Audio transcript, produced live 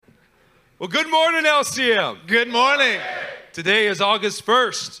Well, good morning, LCM. Good morning. Today is August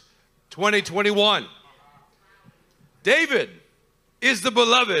 1st, 2021. David is the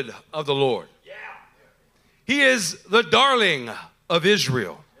beloved of the Lord. He is the darling of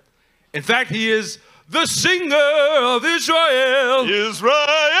Israel. In fact, he is the singer of Israel. Israel.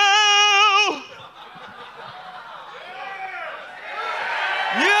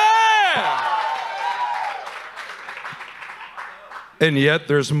 Yeah! And yet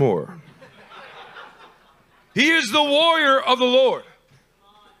there's more. He is the warrior of the Lord.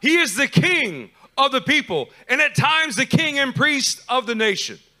 He is the king of the people, and at times the king and priest of the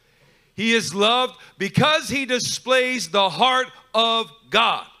nation. He is loved because he displays the heart of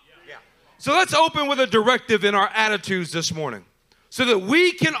God. So let's open with a directive in our attitudes this morning so that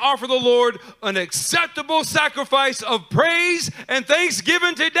we can offer the Lord an acceptable sacrifice of praise and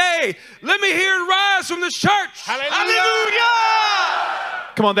thanksgiving today. Let me hear it rise from this church. Hallelujah!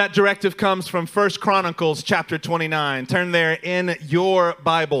 Come on, that directive comes from 1 Chronicles chapter 29. Turn there in your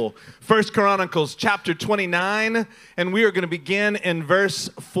Bible. 1 Chronicles chapter 29, and we are going to begin in verse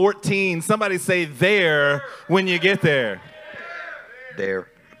 14. Somebody say there when you get there. There.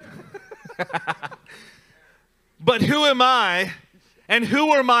 But who am I and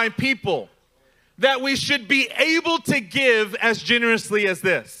who are my people that we should be able to give as generously as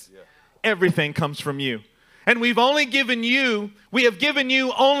this? Everything comes from you. And we have given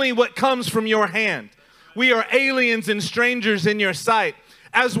you only what comes from your hand. We are aliens and strangers in your sight,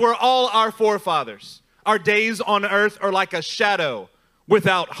 as were all our forefathers. Our days on earth are like a shadow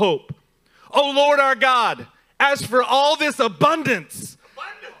without hope. O Lord our God, as for all this abundance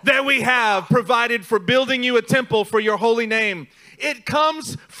that we have provided for building you a temple for your holy name, it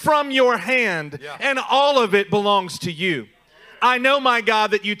comes from your hand, and all of it belongs to you. I know, my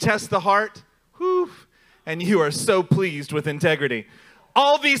God, that you test the heart. And you are so pleased with integrity.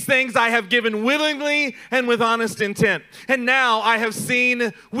 All these things I have given willingly and with honest intent. And now I have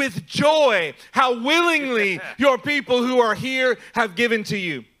seen with joy how willingly your people who are here have given to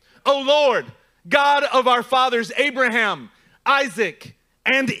you. O Lord, God of our fathers Abraham, Isaac,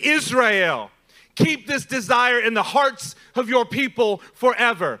 and Israel, keep this desire in the hearts of your people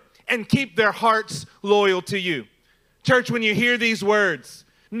forever and keep their hearts loyal to you. Church, when you hear these words,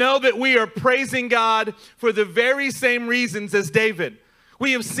 know that we are praising God for the very same reasons as David.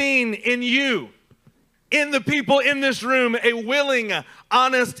 We have seen in you, in the people in this room, a willing,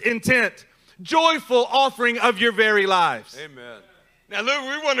 honest intent, joyful offering of your very lives. Amen. Now, look,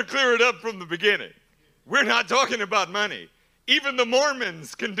 we want to clear it up from the beginning. We're not talking about money. Even the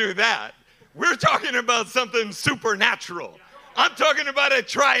Mormons can do that. We're talking about something supernatural. I'm talking about a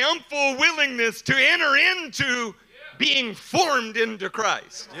triumphal willingness to enter into being formed into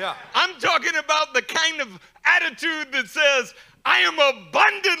Christ. I'm talking about the kind of attitude that says, I am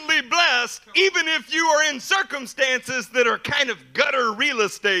abundantly blessed, even if you are in circumstances that are kind of gutter real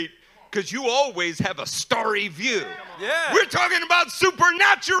estate, because you always have a starry view. We're talking about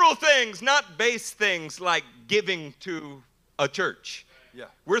supernatural things, not base things like giving to a church.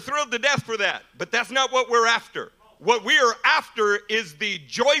 We're thrilled to death for that, but that's not what we're after. What we are after is the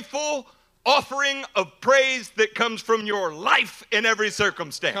joyful offering of praise that comes from your life in every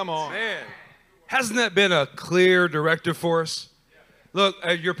circumstance. Come on. Man, hasn't that been a clear directive for us? Look,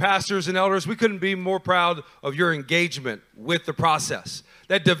 your pastors and elders, we couldn't be more proud of your engagement with the process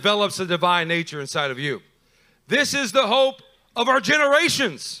that develops a divine nature inside of you. This is the hope of our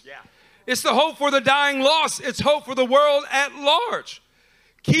generations. It's the hope for the dying lost. It's hope for the world at large.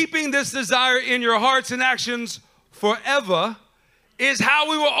 Keeping this desire in your hearts and actions forever is how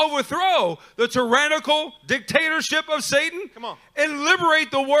we will overthrow the tyrannical dictatorship of Satan and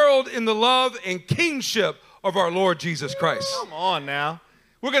liberate the world in the love and kingship of our Lord Jesus Christ. Come on now.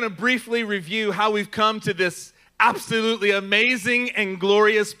 We're going to briefly review how we've come to this absolutely amazing and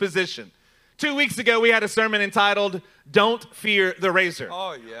glorious position. 2 weeks ago, we had a sermon entitled, Don't Fear the Razor.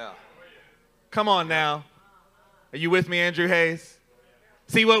 Oh, yeah. Come on now. Are you with me, Andrew Hayes?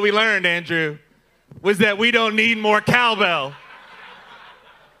 See, what we learned, Andrew, was that we don't need more cowbell.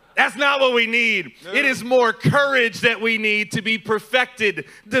 That's not what we need. No. It is more courage that we need to be perfected,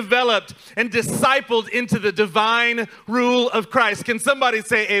 developed, and discipled into the divine rule of Christ. Can somebody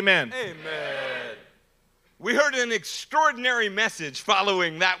say amen? Amen. We heard an extraordinary message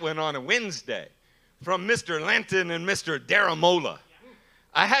following that one on a Wednesday from Mr. Lanton and Mr. Daramola.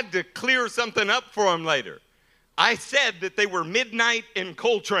 I had to clear something up for them later. I said that they were midnight in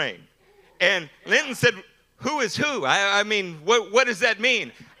Coltrane. And Linton said, who is who? I mean, what does that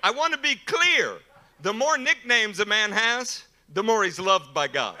mean? I want to be clear. The more nicknames a man has, the more he's loved by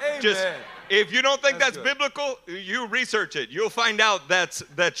God. Amen. If you don't think that's good. biblical, you research it. You'll find out that's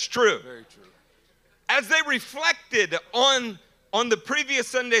true. Very true. As they reflected on the previous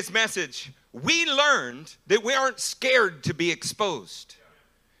Sunday's message, we learned that we aren't scared to be exposed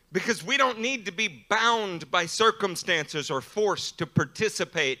because we don't need to be bound by circumstances or forced to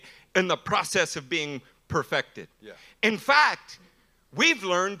participate in the process of being perfected. Yeah. In fact, we've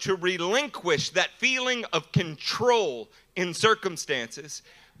learned to relinquish that feeling of control in circumstances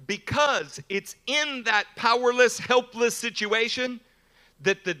because it's in that powerless, helpless situation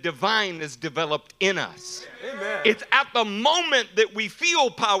that the divine is developed in us. Amen. It's at the moment that we feel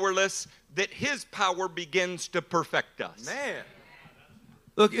powerless that his power begins to perfect us. Man.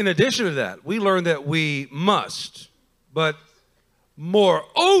 Look, in addition to that, we learned that we must, but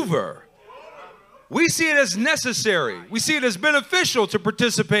moreover, we see it as necessary. We see it as beneficial to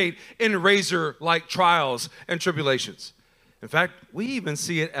participate in razor-like trials and tribulations. In fact, we even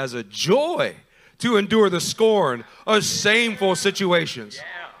see it as a joy to endure the scorn of shameful situations. Yeah.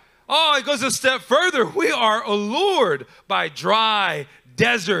 Oh, it goes a step further. We are allured by dry,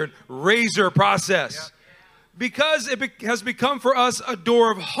 desert, razor process because it has become for us a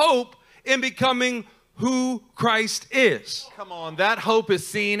door of hope in becoming who Christ is. Come on, that hope is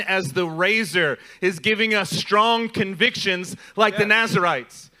seen as the razor is giving us strong convictions like the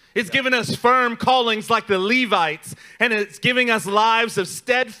Nazarites. It's given us firm callings like the Levites, and it's giving us lives of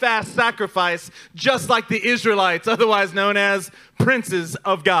steadfast sacrifice just like the Israelites, otherwise known as princes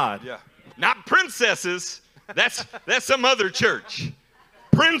of God. Yeah. Not princesses. That's some other church.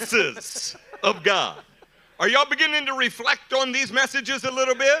 Princes of God. Are y'all beginning to reflect on these messages a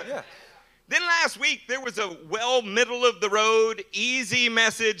little bit? Yeah. Then last week, there was a middle of the road, easy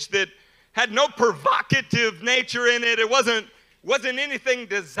message that had no provocative nature in it. It wasn't anything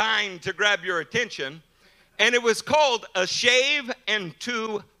designed to grab your attention. And it was called A Shave and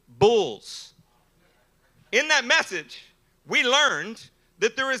Two Bulls. In that message, we learned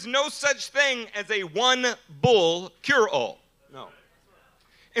that there is no such thing as a one bull cure-all. No.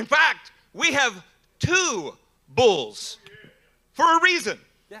 In fact, we have two bulls for a reason.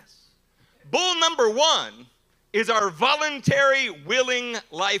 Yes. Bull number one is our voluntary, willing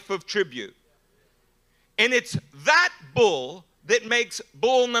life of tribute. And it's that bull that makes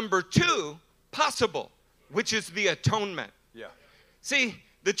bull number two possible, which is the atonement. Yeah. See,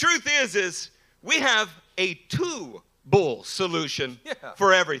 the truth is we have a two-bull solution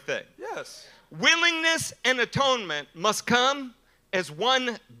for everything. Yes. Willingness and atonement must come as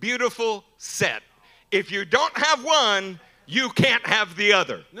one beautiful set. If you don't have one, you can't have the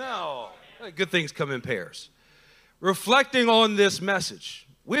other. No. Good things come in pairs. Reflecting on this message,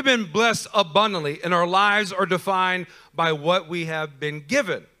 we've been blessed abundantly, and our lives are defined by what we have been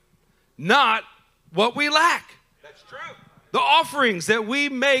given, not what we lack. That's true. The offerings that we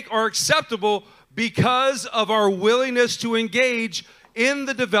make are acceptable because of our willingness to engage in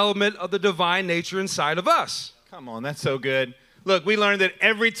the development of the divine nature inside of us. Come on, that's so good. Look, we learned that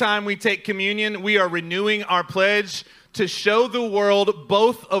every time we take communion, we are renewing our pledge to show the world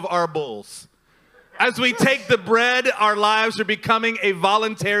both of our bulls. As we take the bread, our lives are becoming a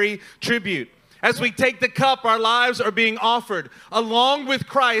voluntary tribute. As we take the cup, our lives are being offered along with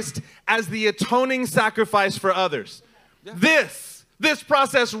Christ as the atoning sacrifice for others. Yeah. This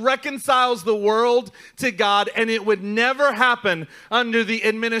process reconciles the world to God, and it would never happen under the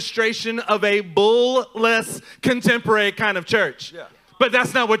administration of a bull-less contemporary kind of church. Yeah. But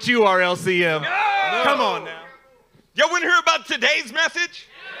that's not what you are, LCM. No. Come on now. Y'all want to hear about today's message?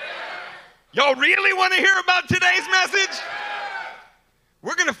 Yeah. Y'all really want to hear about today's message? Yeah.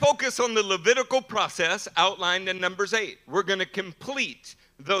 We're going to focus on the Levitical process outlined in Numbers 8. We're going to complete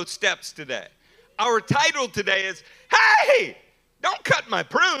those steps today. Our title today is, Hey, don't cut my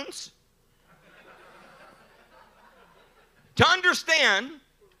prunes. To understand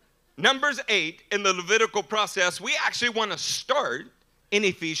Numbers 8 in the Levitical process, we actually want to start in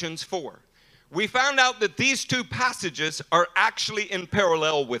Ephesians 4. We found out that these two passages are actually in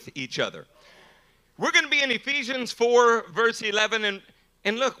parallel with each other. We're going to be in Ephesians 4, verse 11,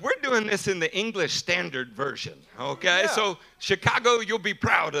 and look, we're doing this in the English Standard Version, okay? Yeah. So, Chicago, you'll be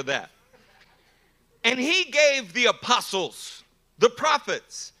proud of that. And he gave the apostles, the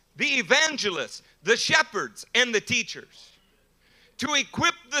prophets, the evangelists, the shepherds, and the teachers to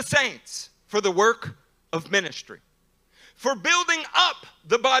equip the saints for the work of ministry, for building up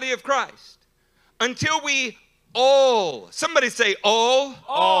the body of Christ, until we all, somebody say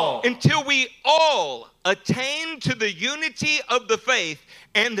all, until we all attain to the unity of the faith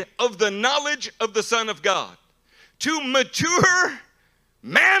and of the knowledge of the Son of God, to mature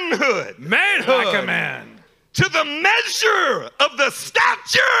manhood. Like a man. to the measure of the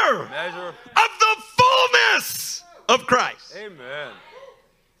stature of the fullness of Christ. Amen.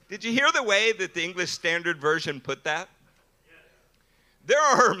 Did you hear the way that the English Standard Version put that? There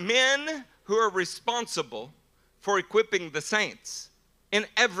are men who are responsible for equipping the saints in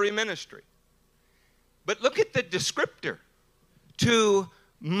every ministry. But look at the descriptor. To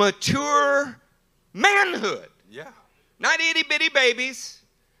mature manhood. Yeah. Not itty-bitty babies,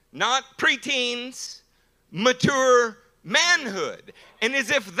 not preteens, mature manhood. And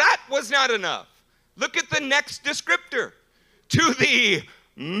as if that was not enough, look at the next descriptor. To the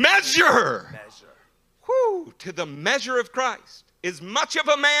measure. Whew, to the measure of Christ. As much of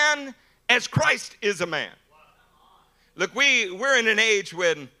a man as Christ is a man. Look, we're in an age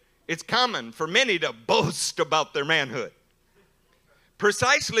when it's common for many to boast about their manhood.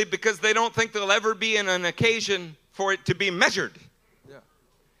 Precisely because they don't think there'll ever be an occasion for it to be measured. Yeah.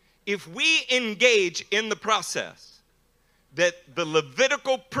 If we engage in the process that the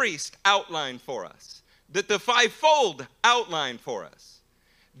Levitical priest outlined for us, that the fivefold outlined for us,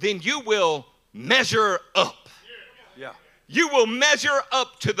 then you will measure up. Yeah. You will measure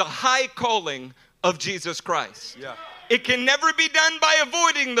up to the high calling of Jesus Christ. Yeah. It can never be done by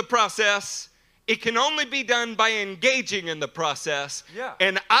avoiding the process. It can only be done by engaging in the process. Yeah.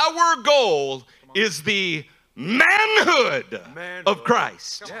 And our goal is the manhood of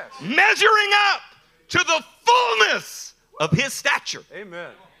Christ. Yes. Measuring up to the fullness of his stature.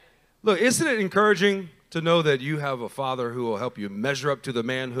 Amen. Look, isn't it encouraging to know that you have a Father who will help you measure up to the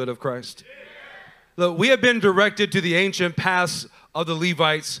manhood of Christ? Look, we have been directed to the ancient paths of the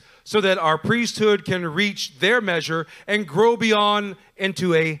Levites so that our priesthood can reach their measure and grow beyond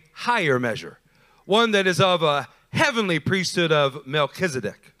into a higher measure, one that is of a heavenly priesthood of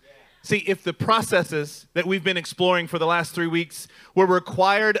Melchizedek. See, if the processes that we've been exploring for the last 3 weeks were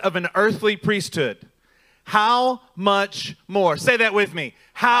required of an earthly priesthood, how much more? Say that with me.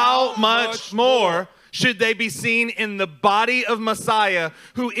 How much more should they be seen in the body of Messiah,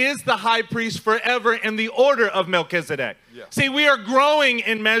 who is the high priest forever in the order of Melchizedek? Yeah. See, we are growing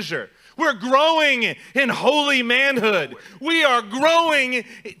in measure. We're growing in holy manhood. We are growing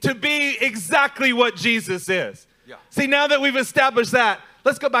to be exactly what Jesus is. Yeah. See, now that we've established that,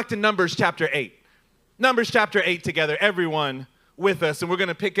 let's go back to Numbers chapter 8. Numbers chapter 8 together, everyone with us, and we're going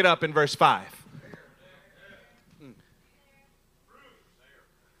to pick it up in verse 5.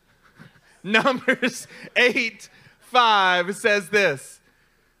 Numbers 8:5 says this.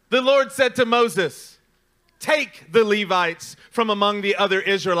 The Lord said to Moses, take the Levites from among the other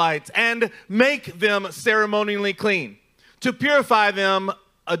Israelites and make them ceremonially clean. To purify them,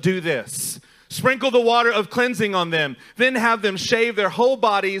 do this. Sprinkle the water of cleansing on them. Then have them shave their whole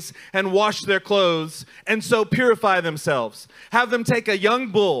bodies and wash their clothes, and so purify themselves. Have them take a young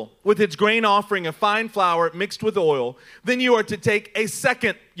bull with its grain offering of fine flour mixed with oil. Then you are to take a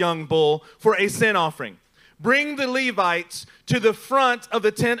second young bull for a sin offering. Bring the Levites to the front of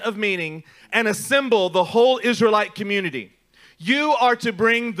the tent of meeting and assemble the whole Israelite community. You are to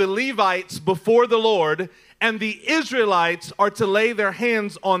bring the Levites before the Lord, and the Israelites are to lay their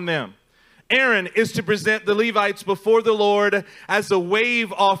hands on them. Aaron is to present the Levites before the Lord as a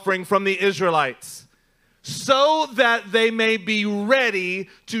wave offering from the Israelites, so that they may be ready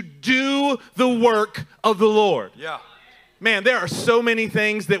to do the work of the Lord. Yeah. Man, there are so many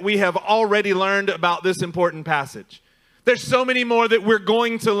things that we have already learned about this important passage. There's so many more that we're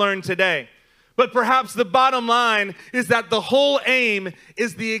going to learn today. But perhaps the bottom line is that the whole aim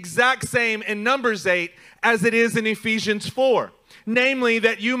is the exact same in Numbers 8 as it is in Ephesians 4. Namely,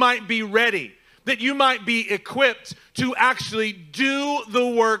 that you might be ready, that you might be equipped to actually do the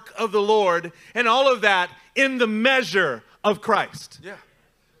work of the Lord, and all of that in the measure of Christ. Yeah.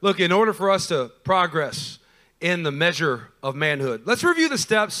 Look, in order for us to progress in the measure of manhood, let's review the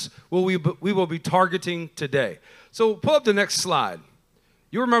steps we will be targeting today. So pull up the next slide.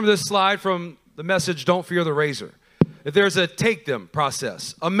 You remember this slide from the message, Don't Fear the Razor. If there's a take them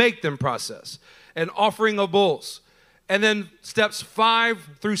process, a make them process, an offering of bulls. And then steps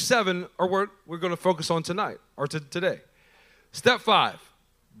 5 through 7 are what we're going to focus on tonight, or today. Step 5,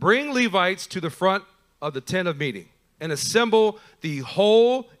 bring Levites to the front of the tent of meeting and assemble the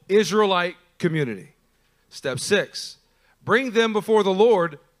whole Israelite community. Step 6, bring them before the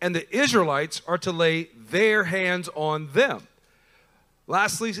Lord, and the Israelites are to lay their hands on them.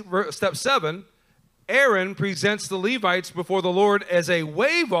 Lastly, step 7, Aaron presents the Levites before the Lord as a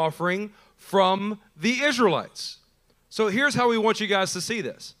wave offering from the Israelites. So here's how we want you guys to see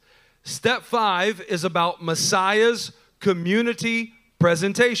this. Step 5 is about Messiah's community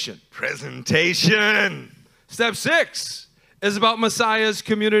presentation. Presentation. Step 6 is about Messiah's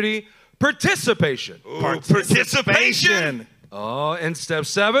community participation. Participation. Oh, and step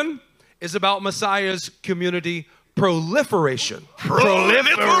 7 is about Messiah's community proliferation.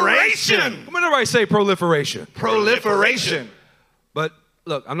 Proliferation. Come on, everybody say proliferation. Proliferation. But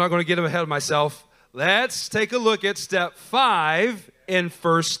look, I'm not going to get ahead of myself. Let's take a look at step 5 in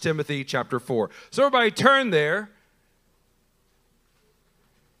 1 Timothy chapter 4. So everybody turn there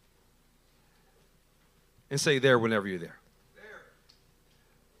and say there whenever you're there.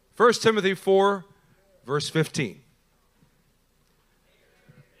 1 Timothy 4, verse 15.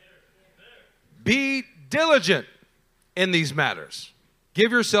 Be diligent in these matters.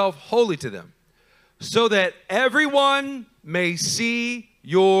 Give yourself wholly to them, so that everyone may see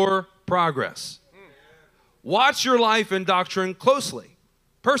your progress. Watch your life and doctrine closely.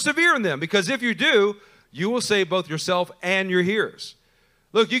 Persevere in them, because if you do, you will save both yourself and your hearers.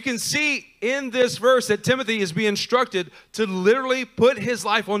 Look, you can see in this verse that Timothy is being instructed to literally put his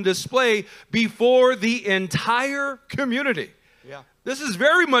life on display before the entire community. Yeah. This is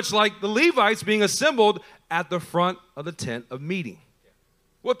very much like the Levites being assembled at the front of the tent of meeting.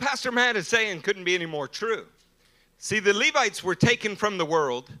 What Pastor Matt is saying couldn't be any more true. See, the Levites were taken from the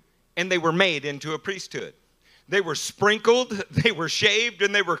world and they were made into a priesthood. They were sprinkled, they were shaved,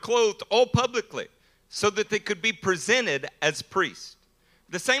 and they were clothed all publicly so that they could be presented as priests.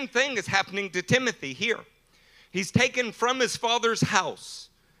 The same thing is happening to Timothy here. He's taken from his father's house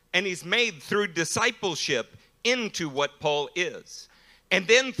and he's made through discipleship into what Paul is. And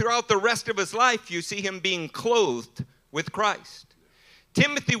then throughout the rest of his life, you see him being clothed with Christ.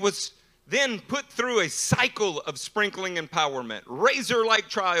 Timothy was then put through a cycle of sprinkling empowerment, razor-like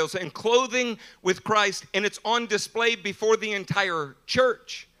trials, and clothing with Christ, and it's on display before the entire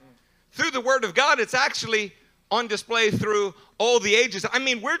church. Through the Word of God, it's actually on display through all the ages. I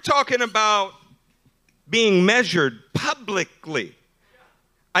mean, we're talking about being measured publicly.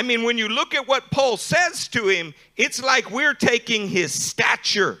 I mean, when you look at what Paul says to him, it's like we're taking his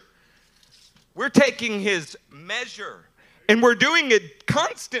stature. We're taking his measure. And we're doing it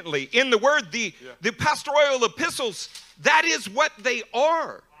constantly in the Word. The pastoral epistles, that is what they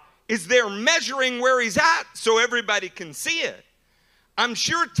are. Is they're measuring where he's at so everybody can see it. I'm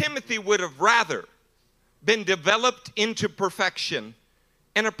sure Timothy would have rather been developed into perfection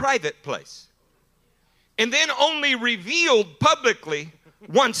in a private place. And then only revealed publicly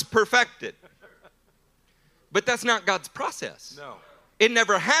once perfected. But that's not God's process. No. It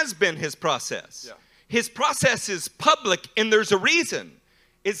never has been his process. Yeah. His process is public, and there's a reason.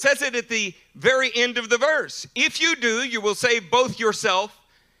 It says it at the very end of the verse. If you do, you will save both yourself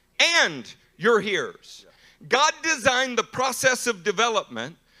and your hearers. Yeah. God designed the process of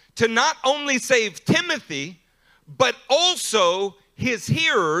development to not only save Timothy, but also his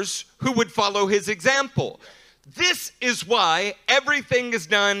hearers who would follow his example. This is why everything is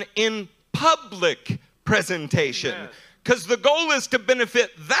done in public presentation. Because the goal is to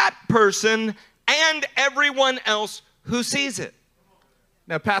benefit that person and everyone else who sees it.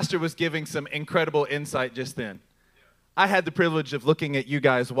 Now, Pastor was giving some incredible insight just then. I had the privilege of looking at you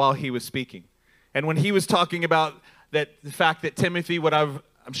guys while he was speaking. And when he was talking about the fact that Timothy would have,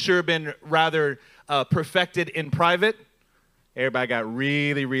 I'm sure, been rather perfected in private, everybody got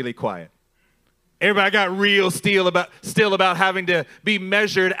really, really quiet. Everybody got real still about having to be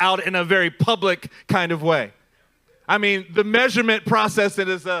measured out in a very public kind of way. I mean, the measurement process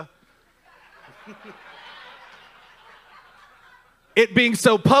it being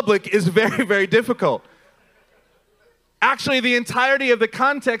so public is very, very difficult. Actually, the entirety of the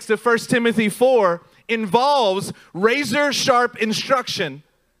context of 1 Timothy 4 involves razor-sharp instruction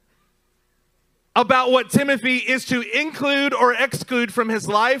about what Timothy is to include or exclude from his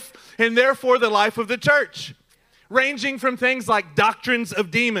life, and therefore the life of the church. Ranging from things like doctrines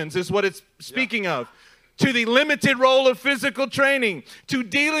of demons is what it's speaking of, to the limited role of physical training, to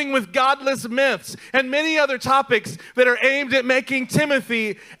dealing with godless myths, and many other topics that are aimed at making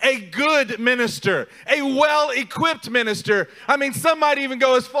Timothy a good minister, a well-equipped minister. I mean, some might even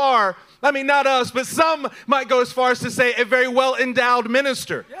go as far, not us, but some might go as far as to say a very well-endowed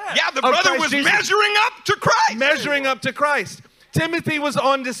minister. Yeah, the brother was measuring up to Christ. Measuring up to Christ. Timothy was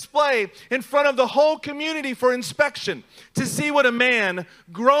on display in front of the whole community for inspection to see what a man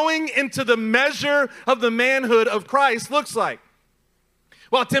growing into the measure of the manhood of Christ looks like.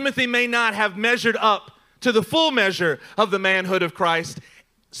 While Timothy may not have measured up to the full measure of the manhood of Christ,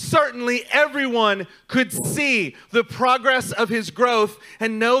 certainly everyone could see the progress of his growth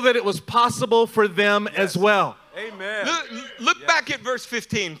and know that it was possible for them as well. Amen. Look back at verse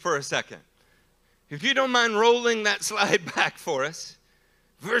 15 for a second. If you don't mind rolling that slide back for us.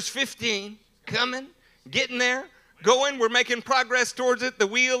 Verse 15, coming, getting there. going. We're making progress towards it. The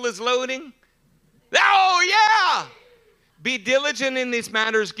wheel is loading. Oh, yeah. Be diligent in these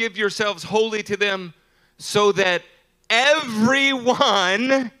matters. Give yourselves wholly to them so that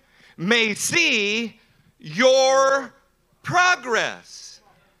everyone may see your progress.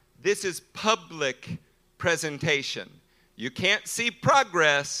 This is public presentation. You can't see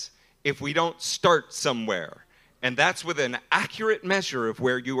progress if we don't start somewhere. And that's with an accurate measure of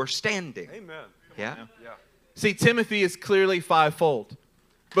where you are standing. Amen. Yeah? See, Timothy is clearly fivefold.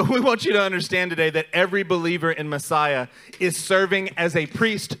 But we want you to understand today that every believer in Messiah is serving as a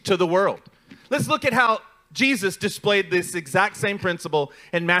priest to the world. Let's look at how Jesus displayed this exact same principle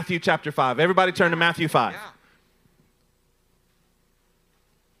in Matthew chapter 5. Everybody turn to Matthew 5. Yeah.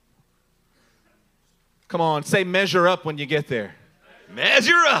 Come on, say measure up when you get there.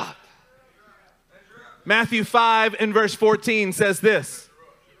 Measure up. Matthew 5 and verse 14 says this.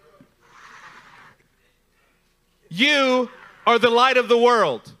 You are the light of the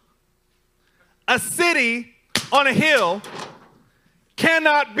world. A city on a hill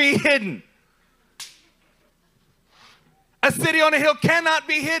cannot be hidden. A city on a hill cannot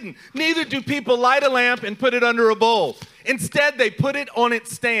be hidden. Neither do people light a lamp and put it under a bowl. Instead, they put it on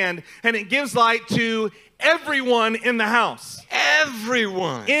its stand, and it gives light to everyone in the house.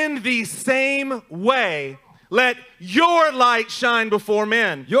 Everyone. In the same way, let your light shine before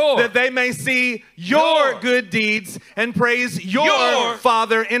men, that they may see your good deeds and praise your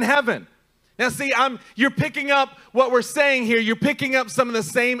Father in heaven. Now see, you're picking up what we're saying here. You're picking up some of the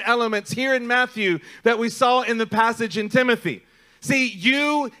same elements here in Matthew that we saw in the passage in Timothy. See,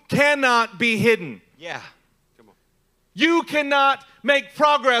 you cannot be hidden. Yeah. You cannot make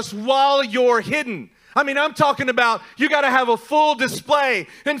progress while you're hidden. I mean, I'm talking about you got to have a full display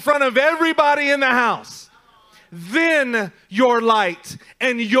in front of everybody in the house. Then your light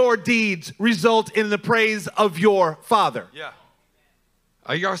and your deeds result in the praise of your Father. Yeah.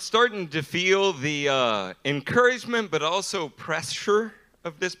 Are y'all starting to feel the encouragement but also pressure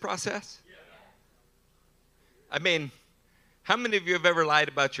of this process? I mean, how many of you have ever lied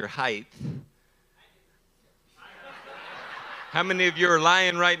about your height? How many of you are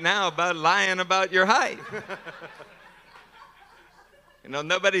lying right now about lying about your height? You know,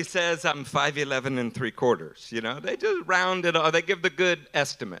 nobody says I'm 5'11 and 3/4. You know, they just round it off. They give the good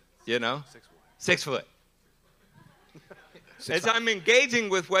estimate, you know. 6 foot. As I'm engaging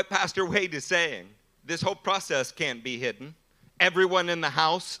with what Pastor Wade is saying, this whole process can't be hidden. Everyone in the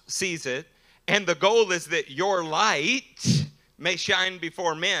house sees it. And the goal is that your light may shine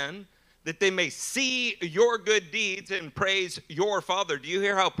before men, that they may see your good deeds and praise your Father. Do you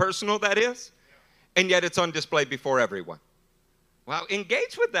hear how personal that is? And yet it's on display before everyone. Well,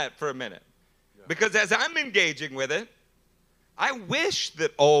 engage with that for a minute. Because as I'm engaging with it, I wish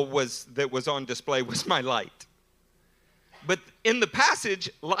that all that was on display was my light. But in the passage,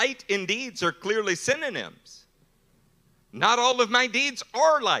 light and deeds are clearly synonyms. Not all of my deeds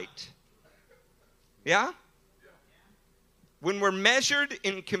are light. Yeah? When we're measured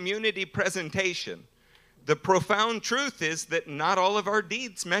in community presentation, the profound truth is that not all of our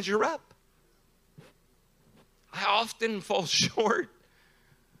deeds measure up. I often fall short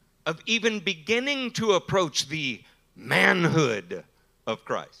of even beginning to approach the manhood of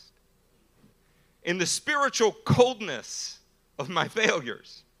Christ. In the spiritual coldness of my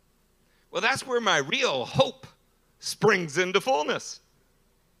failures, well, that's where my real hope springs into fullness.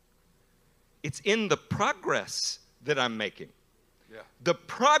 It's in the progress that I'm making. Yeah. The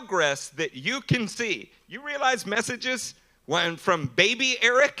progress that you can see. You realize messages from baby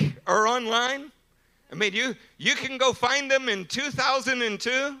Eric are online? I mean, you can go find them in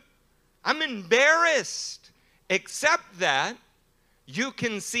 2002. I'm embarrassed. Except that you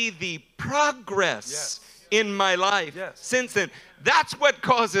can see the progress in my life since then. That's what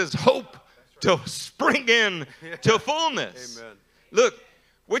causes hope to spring in to fullness. Amen. Look,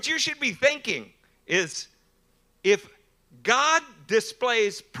 what you should be thinking is if God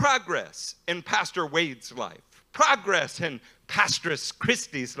displays progress in Pastor Wade's life, progress in Pastress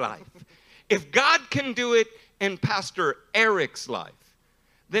Christie's life, if God can do it in Pastor Eric's life,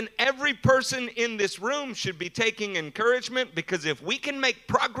 then every person in this room should be taking encouragement, because if we can make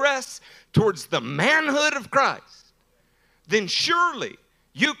progress towards the manhood of Christ, then surely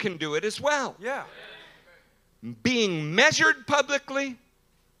you can do it as well. Yeah. Being measured publicly,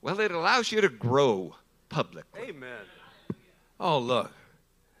 well, it allows you to grow publicly. Amen. Oh, look.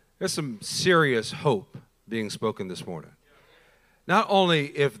 There's some serious hope being spoken this morning. Not only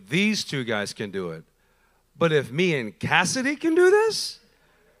if these two guys can do it, but if me and Cassidy can do this,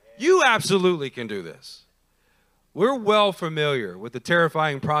 you absolutely can do this. We're well familiar with the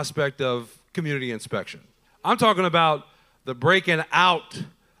terrifying prospect of community inspection. I'm talking about the breaking out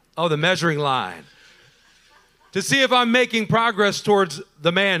of the measuring line to see if I'm making progress towards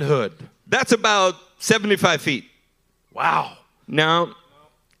the manhood. That's about 75 feet. Wow. No,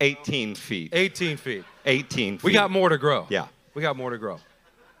 18 feet. 18 feet. 18 feet. We got more to grow. Yeah. We got more to grow.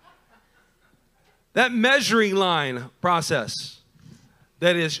 That measuring line process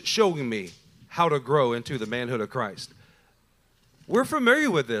that is showing me how to grow into the manhood of Christ. We're familiar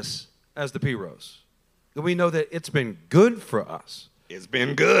with this as the P-Rose. And we know that it's been good for us. It's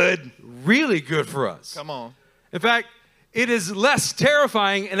been good. Really good for us. Come on. In fact, it is less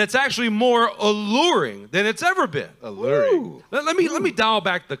terrifying and it's actually more alluring than it's ever been. Alluring. Let me dial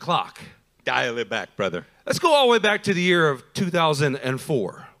back the clock. Dial it back, brother. Let's go all the way back to the year of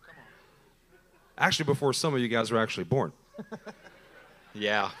 2004. Actually, before some of you guys were actually born.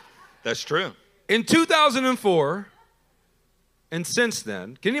 Yeah, that's true. In 2004, and since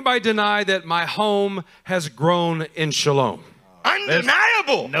then, can anybody deny that my home has grown in shalom?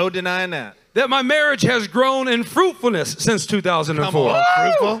 Undeniable. No denying that. That my marriage has grown in fruitfulness since 2004. Come on,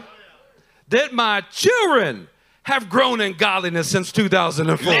 fruitful. That my children have grown in godliness since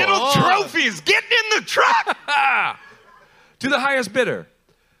 2004. Little trophies getting in the truck. To the highest bidder.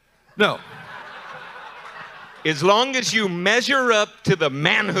 No. As long as you measure up to the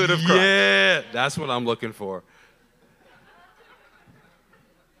manhood of Christ. Yeah, that's what I'm looking for.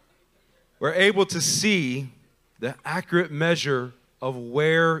 We're able to see the accurate measure of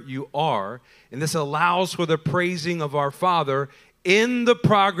where you are, and this allows for the praising of our Father in the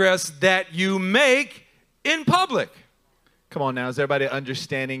progress that you make in public. Come on now, is everybody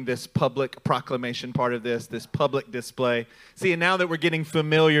understanding this public proclamation part of this public display? See, and now that we're getting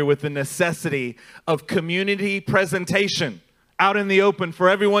familiar with the necessity of community presentation out in the open for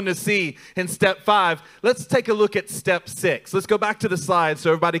everyone to see in step 5, let's take a look at step 6. Let's go back to the slide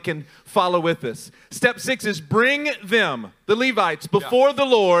so everybody can follow with us. Step 6 is bring them, the Levites, before the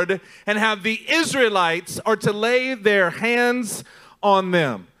Lord, and have the Israelites are to lay their hands on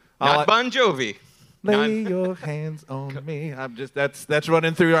them. Not Bon Jovi. Lay your hands on me. That's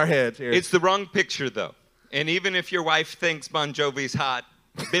running through our heads here. It's the wrong picture, though. And even if your wife thinks Bon Jovi's hot,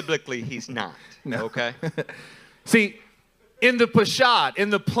 biblically, he's not. No. Okay? See, in the Peshat,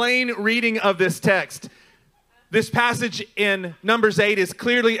 in the plain reading of this text, this passage in Numbers 8 is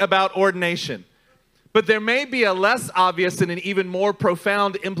clearly about ordination. But there may be a less obvious and an even more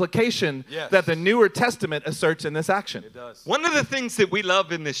profound implication that the Newer Testament asserts in this action. It does. One of the things that we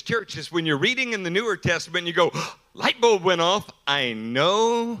love in this church is when you're reading in the Newer Testament, you go, light bulb went off. I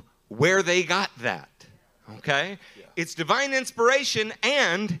know where they got that. Okay? Yeah. It's divine inspiration,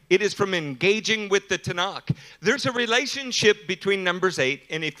 and it is from engaging with the Tanakh. There's a relationship between Numbers 8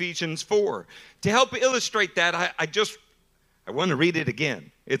 and Ephesians 4. To help illustrate that, I want to read it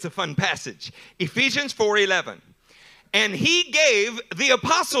again. It's a fun passage. Ephesians 4:11. And he gave the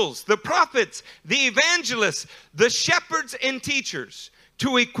apostles, the prophets, the evangelists, the shepherds and teachers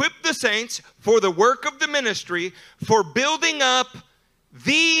to equip the saints for the work of the ministry, for building up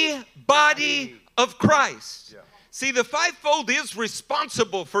the body of Christ. Yeah. See, the fivefold is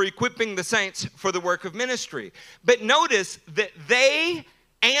responsible for equipping the saints for the work of ministry. But notice that they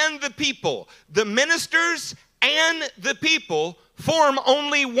and the people, the ministers and the people, form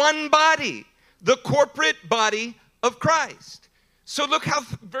only one body, the corporate body of Christ. So look how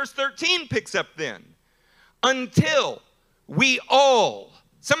verse 13 picks up then. Until we all,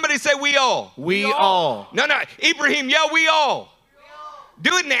 somebody say we all. We all. No, Ibrahim, yell we all.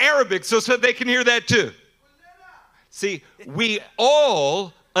 Do it in Arabic so they can hear that too. See, we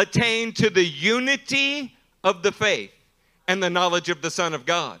all attain to the unity of the faith and the knowledge of the Son of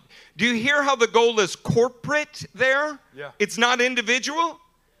God. Do you hear how the goal is corporate there? Yeah. It's not individual.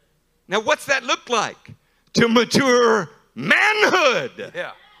 Now, what's that look like? To mature manhood.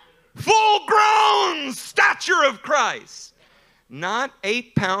 Yeah. Full-grown stature of Christ. Not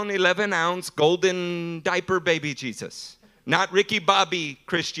 8-pound, 11-ounce golden diaper baby Jesus. Not Ricky Bobby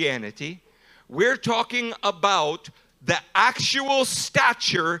Christianity. We're talking about the actual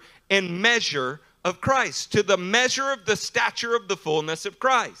stature and measure of Christ, to the measure of the stature of the fullness of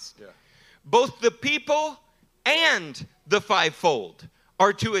Christ. Yeah. Both the people and the fivefold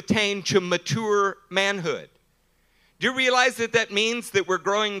are to attain to mature manhood. Do you realize that means that we're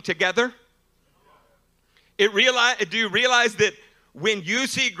growing together? Do you realize that when you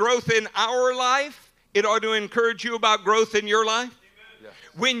see growth in our life, it ought to encourage you about growth in your life? Yeah.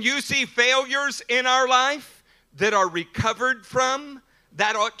 When you see failures in our life that are recovered from,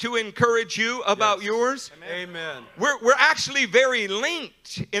 that ought to encourage you about yours. Amen. We're actually very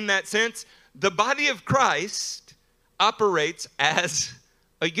linked in that sense. The body of Christ operates as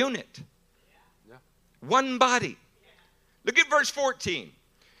a unit. Yeah. One body. Look at verse 14.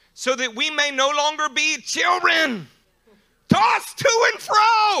 So that we may no longer be children, tossed to and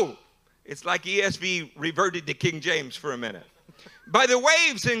fro. It's like ESV reverted to King James for a minute. By the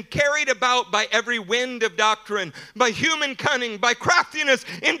waves and carried about by every wind of doctrine, by human cunning, by craftiness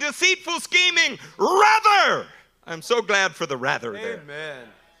in deceitful scheming. Rather, I'm so glad for the rather there. Amen.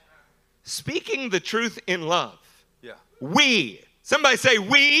 Speaking the truth in love. Yeah. We, somebody say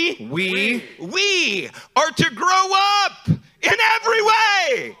we. We are to grow up in every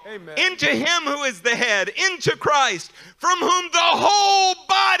way. Amen. Into him who is the head, into Christ, from whom the whole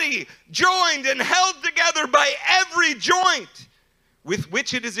body, joined and held together by every joint with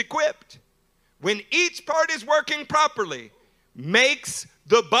which it is equipped, when each part is working properly, makes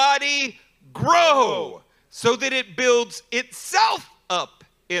the body grow so that it builds itself up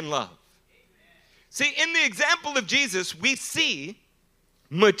in love. See, in the example of Jesus, we see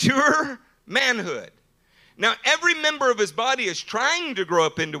mature manhood. Now, every member of his body is trying to grow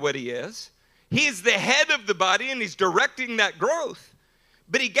up into what he is. He's the head of the body, and he's directing that growth.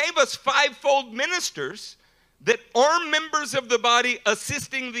 But he gave us fivefold ministers that are members of the body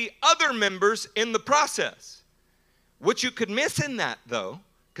assisting the other members in the process. What you could miss in that, though,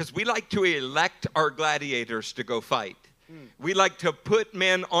 because we like to elect our gladiators to go fight. We like to put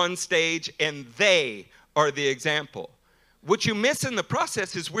men on stage, and they are the example. What you miss in the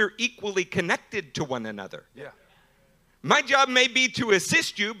process is we're equally connected to one another. Yeah. My job may be to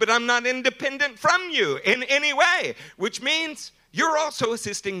assist you, but I'm not independent from you in any way, which means you're also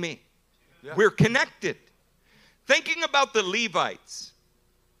assisting me. Yeah. We're connected. Thinking about the Levites,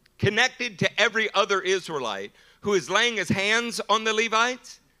 connected to every other Israelite who is laying his hands on the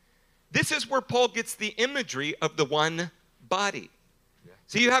Levites, this is where Paul gets the imagery of the one body. Yeah.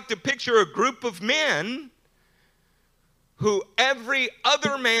 So you have to picture a group of men who every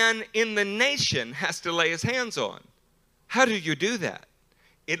other man in the nation has to lay his hands on. How do you do that?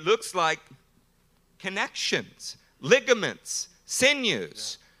 It looks like connections, ligaments,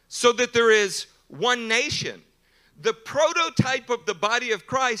 sinews, so that there is one nation. The prototype of the body of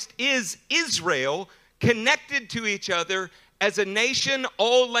Christ is Israel connected to each other as a nation,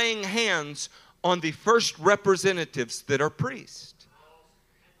 all laying hands on the first representatives that are priests.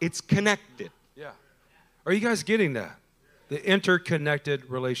 It's connected. Yeah. Are you guys getting that? The interconnected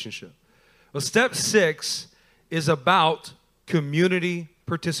relationship. Well, step 6 is about community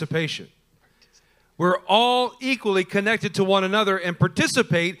participation. We're all equally connected to one another and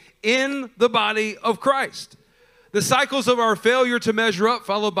participate in the body of Christ. The cycles of our failure to measure up,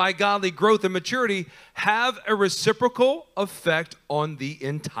 followed by godly growth and maturity, have a reciprocal effect on the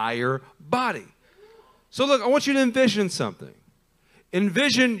entire body. So look, I want you to envision something.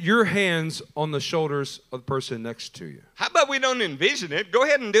 Envision your hands on the shoulders of the person next to you. How about we don't envision it? Go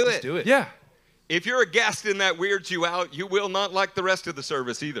ahead and do it. Do it. Yeah. If you're a guest and that weirds you out, you will not like the rest of the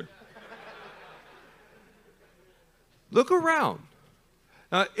service either. Look around.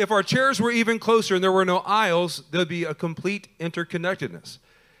 If our chairs were even closer and there were no aisles, there'd be a complete interconnectedness.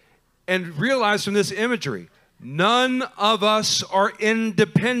 And realize from this imagery, none of us are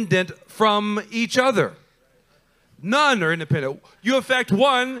independent from each other. None are independent. You affect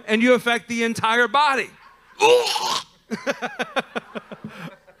one, and you affect the entire body. All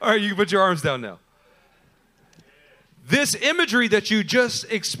right, you can put your arms down now. This imagery that you just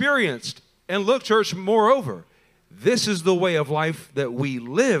experienced, and look, church, moreover, this is the way of life that we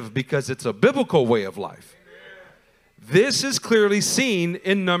live because it's a biblical way of life. This is clearly seen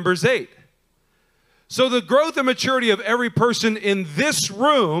in Numbers 8. So the growth and maturity of every person in this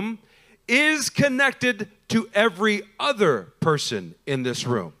room is connected to every other person in this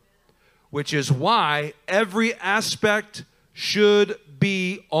room, which is why every aspect should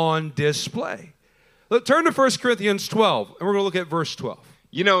be on display. Look, turn to 1 Corinthians 12, and we're going to look at verse 12.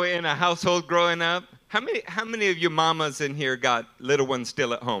 You know, in a household growing up, how many of you mamas in here got little ones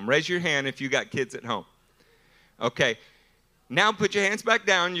still at home? Raise your hand if you got kids at home. Okay. Now put your hands back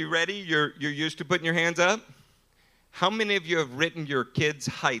down. You ready? You're used to putting your hands up? How many of you have written your kids'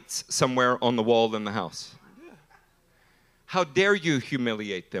 heights somewhere on the wall in the house? How dare you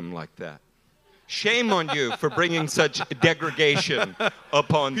humiliate them like that? Shame on you for bringing such degradation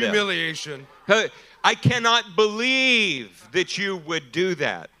upon them. Humiliation. I cannot believe that you would do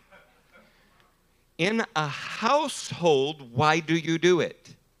that. In a household, why do you do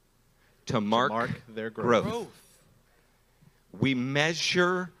it? To mark their growth. We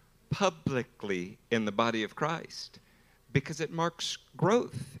measure publicly in the body of Christ because it marks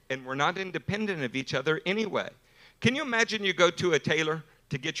growth, and we're not independent of each other anyway. Can you imagine you go to a tailor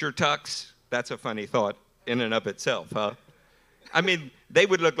to get your tux? That's a funny thought in and of itself, huh? I mean, they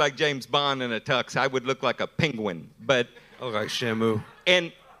would look like James Bond in a tux. I would look like a penguin. But I look like Shamu.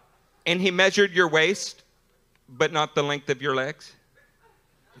 and he measured your waist, but not the length of your legs.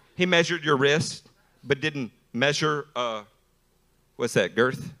 He measured your wrist, but didn't measure what's that?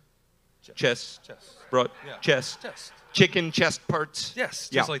 Girth, chest, broad, chest, chicken chest parts. Yes,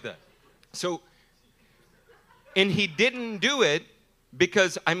 just like that. So, and he didn't do it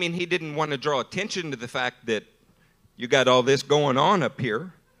because, I mean, he didn't want to draw attention to the fact that you got all this going on up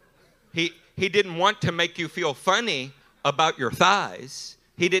here. He didn't want to make you feel funny about your thighs.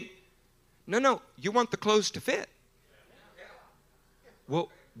 He didn't. No, you want the clothes to fit. Well,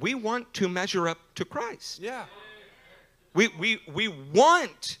 we want to measure up to Christ. Yeah. We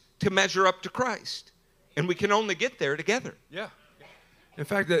want to measure up to Christ, and we can only get there together. Yeah. In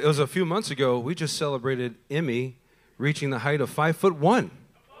fact, it was a few months ago, we just celebrated Emmy reaching the height of 5'1".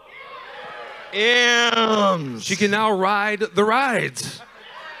 She can now ride the rides.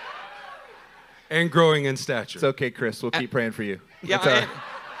 And growing in stature. It's okay, Chris. We'll keep praying for you. Yeah,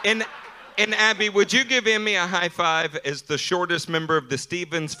 and Abby, would you give Emmy a high five as the shortest member of the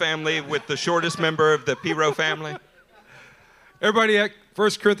Stevens family with the shortest member of the Piro family? Everybody at 1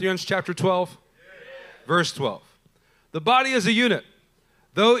 Corinthians chapter 12, verse 12. The body is a unit,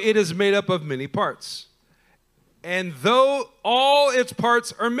 though it is made up of many parts. And though all its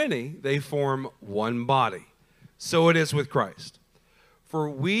parts are many, they form one body. So it is with Christ. For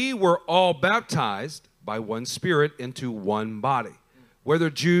we were all baptized by one Spirit into one body, whether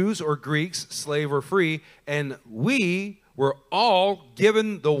Jews or Greeks, slave or free, and we were all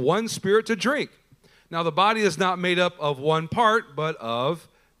given the one Spirit to drink. Now the body is not made up of one part, but of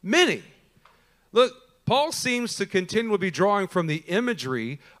many. Look, Paul seems to continually be drawing from the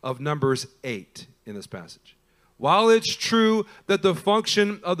imagery of Numbers 8 in this passage. While it's true that the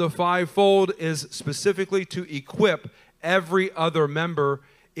function of the fivefold is specifically to equip every other member,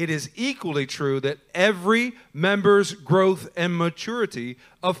 it is equally true that every member's growth and maturity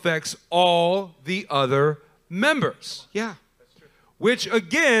affects all the other members. Yeah. Which,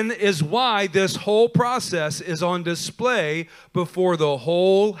 again, is why this whole process is on display before the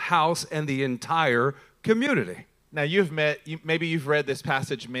whole house and the entire community. Now, maybe you've read this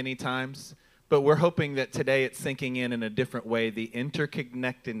passage many times, but we're hoping that today it's sinking in a different way, the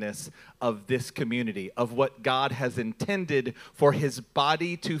interconnectedness of this community, of what God has intended for his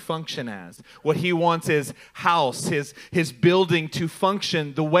body to function as. What he wants his house, his building to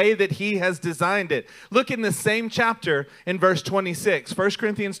function the way that he has designed it. Look in the same chapter in verse 26, 1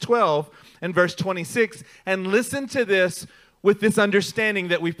 Corinthians 12 and verse 26, and listen to this with this understanding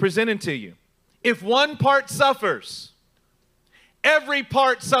that we've presented to you. If one part suffers, every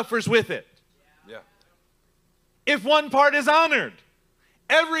part suffers with it. If one part is honored,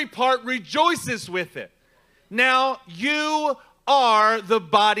 every part rejoices with it. Now, you are the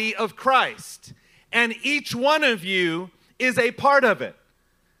body of Christ, and each one of you is a part of it.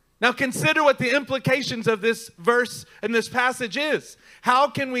 Now, consider what the implications of this verse and this passage is. How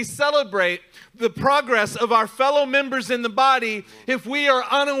can we celebrate the progress of our fellow members in the body if we are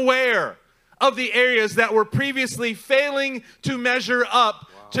unaware of the areas that were previously failing to measure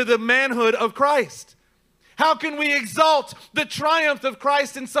up to the manhood of Christ? How can we exalt the triumph of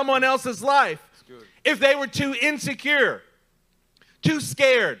Christ in someone else's life if they were too insecure, too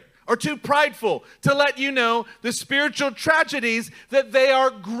scared, or too prideful to let you know the spiritual tragedies that they are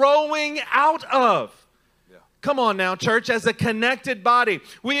growing out of? Come on now, church. As a connected body,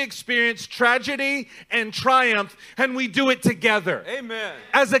 we experience tragedy and triumph, and we do it together. Amen.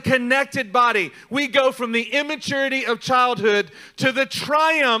 As a connected body, we go from the immaturity of childhood to the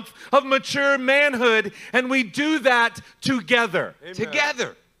triumph of mature manhood, and we do that together. Amen.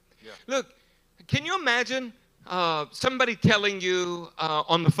 Together. Yeah. Look, can you imagine somebody telling you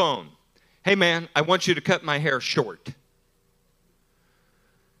on the phone, hey man, I want you to cut my hair short.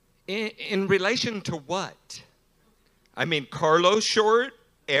 In relation to what? I mean, Carlos short,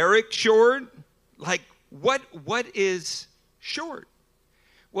 Eric short, like what is short?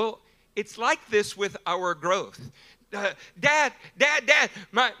 Well, it's like this with our growth. Dad,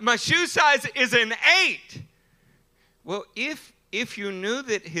 my shoe size is an 8. Well, if you knew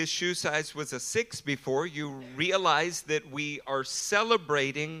that his shoe size was a 6 before, you realize that we are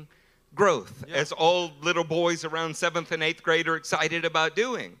celebrating growth, as all little boys around 7th and 8th grade are excited about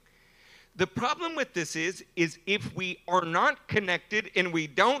doing. The problem with this is if we are not connected and we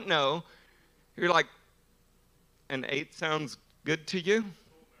don't know, you're like, an 8 sounds good to you?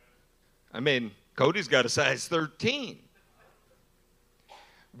 I mean, Cody's got a size 13.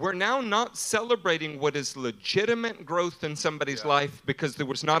 We're now not celebrating what is legitimate growth in somebody's life because there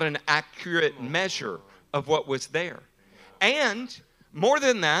was not an accurate measure of what was there. And more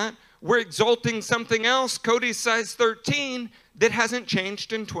than that, we're exalting something else, Cody's size 13, that hasn't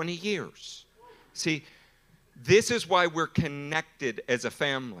changed in 20 years. See, this is why we're connected as a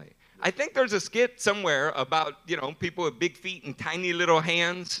family. I think there's a skit somewhere about, people with big feet and tiny little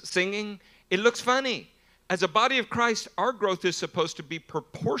hands singing. It looks funny. As a body of Christ, our growth is supposed to be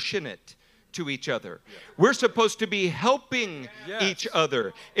proportionate to each other. Yeah. We're supposed to be helping each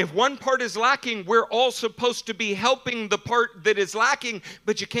other. If one part is lacking, we're all supposed to be helping the part that is lacking,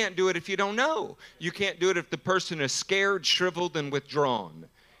 but you can't do it if you don't know. You can't do it if the person is scared, shriveled, and withdrawn.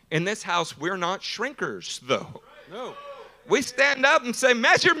 In this house, we're not shrinkers, though. No. We stand up and say,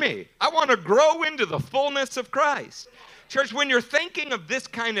 measure me. I want to grow into the fullness of Christ. Church, when you're thinking of this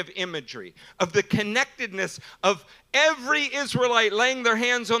kind of imagery, of the connectedness of every Israelite laying their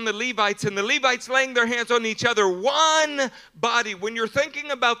hands on the Levites and the Levites laying their hands on each other, one body, when you're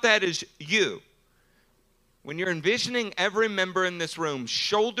thinking about that as you, when you're envisioning every member in this room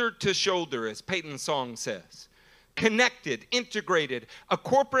shoulder to shoulder, as Peyton's song says, connected, integrated, a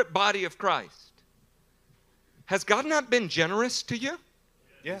corporate body of Christ, has God not been generous to you?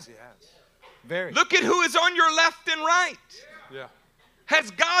 Yes, He has. Very. Look at who is on your left and right. Yeah. Has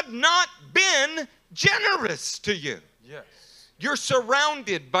God not been generous to you? Yes. You're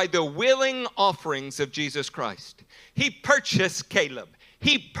surrounded by the willing offerings of Jesus Christ. He purchased Caleb.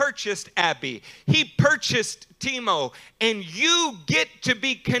 He purchased Abby. He purchased Timo. And you get to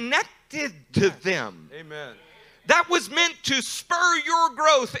be connected to them. Amen. That was meant to spur your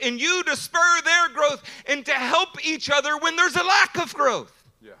growth and you to spur their growth and to help each other when there's a lack of growth.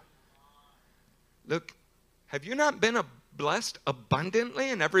 Yeah. Look, have you not been blessed abundantly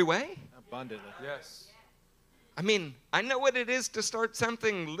in every way? Abundantly. Yes. I mean, I know what it is to start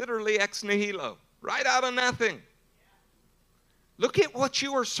something literally ex nihilo, right out of nothing. Look at what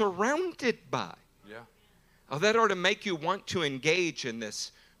you are surrounded by. Yeah. Oh, that ought to make you want to engage in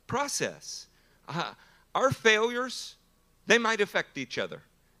this process. Our failures, they might affect each other.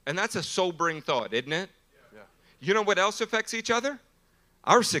 And that's a sobering thought, isn't it? Yeah. You know what else affects each other?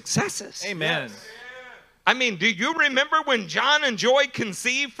 Our successes. Amen. Yes. I mean, do you remember when John and Joy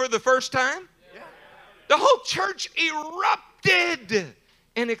conceived for the first time? Yeah. The whole church erupted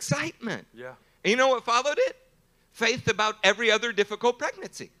in excitement. Yeah. And you know what followed it? Faith about every other difficult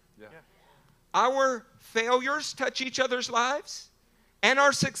pregnancy. Yeah. Our failures touch each other's lives, and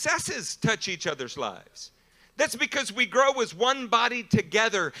our successes touch each other's lives. That's because we grow as one body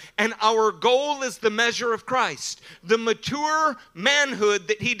together, and our goal is the measure of Christ, the mature manhood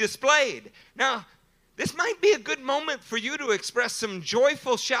that He displayed. Now, this might be a good moment for you to express some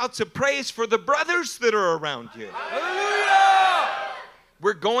joyful shouts of praise for the brothers that are around you. Hallelujah!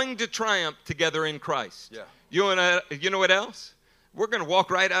 We're going to triumph together in Christ. Yeah. You know what else? We're going to walk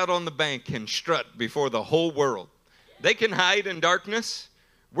right out on the bank and strut before the whole world. They can hide in darkness.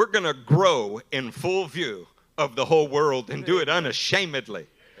 We're going to grow in full view of the whole world and do it unashamedly.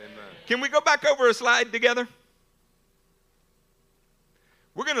 Amen. Can we go back over a slide together?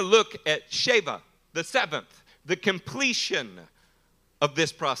 We're going to look at Sheva, the seventh, the completion of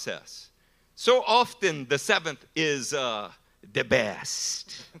this process. So often the seventh is the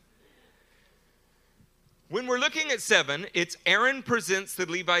best. When we're looking at 7, it's Aaron presents the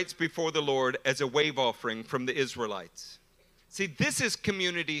Levites before the Lord as a wave offering from the Israelites. See, this is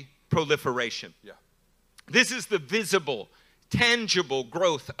community proliferation. Yeah. This is the visible, tangible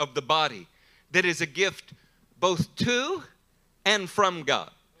growth of the body that is a gift both to and from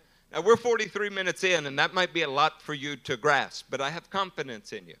God. Now, we're 43 minutes in, and that might be a lot for you to grasp, but I have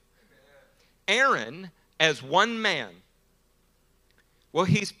confidence in you. Aaron, as one man, well,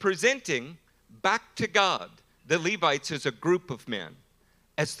 he's presenting back to God the Levites as a group of men,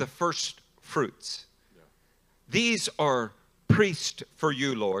 as the first fruits. Yeah. These are priests for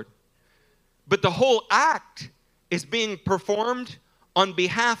you, Lord. But the whole act is being performed on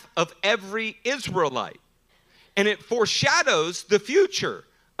behalf of every Israelite. And it foreshadows the future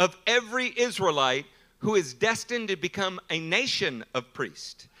of every Israelite who is destined to become a nation of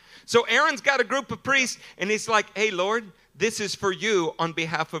priests. So Aaron's got a group of priests, and he's like, hey, Lord, this is for you on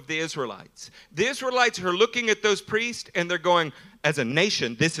behalf of the Israelites. The Israelites are looking at those priests, and they're going, as a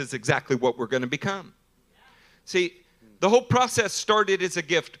nation, this is exactly what we're going to become. See, the whole process started as a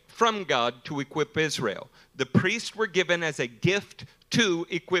gift from God to equip Israel. The priests were given as a gift to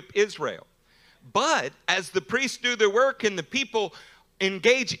equip Israel. But as the priests do their work and the people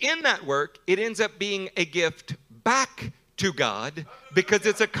engage in that work, it ends up being a gift back to God because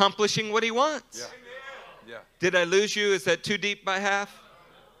it's accomplishing what He wants. Yeah. Yeah. Did I lose you? Is that too deep by half?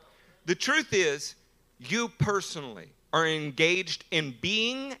 The truth is, you personally are engaged in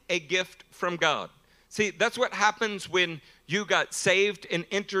being a gift from God. See, that's what happens when you got saved and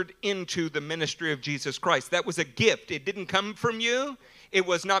entered into the ministry of Jesus Christ. That was a gift. It didn't come from you. It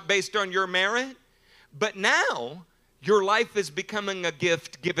was not based on your merit. But now, your life is becoming a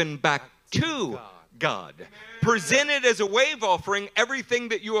gift given back to God. Presented as a wave offering, everything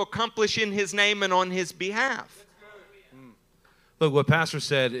that you accomplish in His name and on His behalf. Look, what Pastor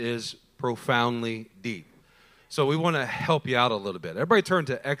said is profoundly deep. So we want to help you out a little bit. Everybody turn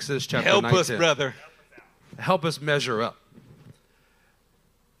to Exodus chapter 19. Help us, brother. Help us measure up.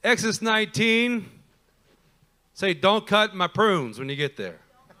 Exodus 19. Say, don't cut my prunes when you get there.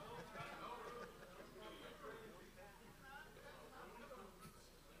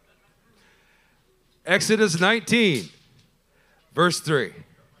 Exodus 19, verse 3.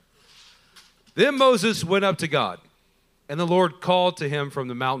 Then Moses went up to God, and the Lord called to him from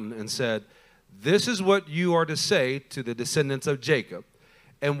the mountain and said, this is what you are to say to the descendants of Jacob,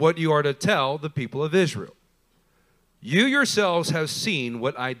 and what you are to tell the people of Israel. You yourselves have seen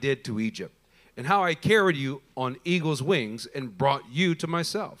what I did to Egypt, and how I carried you on eagle's wings and brought you to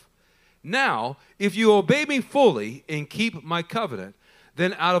myself. Now, if you obey me fully and keep my covenant,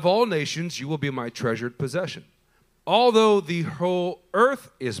 then out of all nations you will be my treasured possession. Although the whole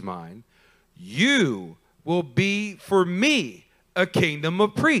earth is mine, you will be for me a kingdom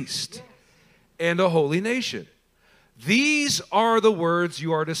of priests and a holy nation. These are the words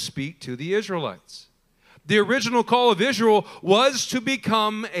you are to speak to the Israelites. The original call of Israel was to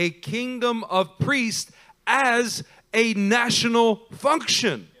become a kingdom of priests as a national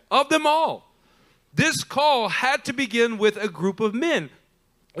function of them all. This call had to begin with a group of men.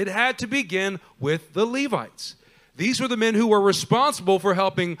 It had to begin with the Levites. These were the men who were responsible for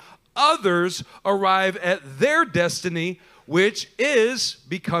helping others arrive at their destiny, which is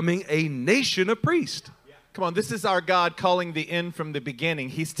becoming a nation of priests. Come on, this is our God calling the end from the beginning.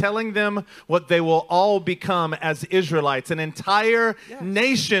 He's telling them what they will all become as Israelites, an entire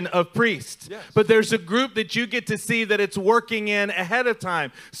nation of priests. Yes. But there's a group that you get to see that it's working in ahead of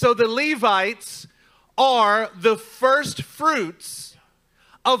time. So the Levites are the first fruits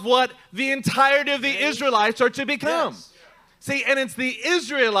of what the entirety of the Israelites are to become. Yes. See, and it's the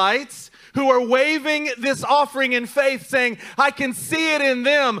Israelites who are waving this offering in faith, saying, I can see it in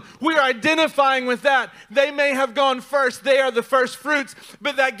them. We're identifying with that. They may have gone first. They are the first fruits,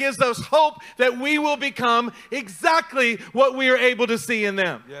 but that gives us hope that we will become exactly what we are able to see in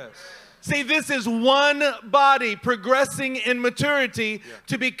them. Yes. See, this is one body progressing in maturity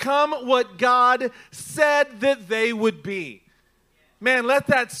to become what God said that they would be. Man, let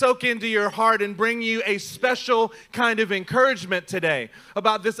that soak into your heart and bring you a special kind of encouragement today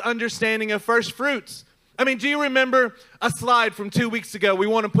about this understanding of first fruits. I mean, do you remember a slide from 2 weeks ago? We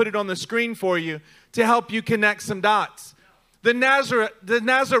want to put it on the screen for you to help you connect some dots. The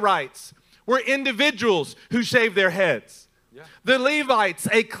Nazarites were individuals who shaved their heads. Yeah. The Levites,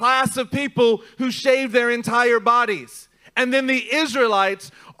 a class of people who shaved their entire bodies. And then the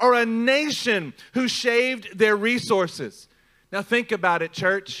Israelites are a nation who shaved their resources. Now think about it,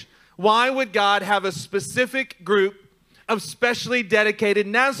 church. Why would God have a specific group of specially dedicated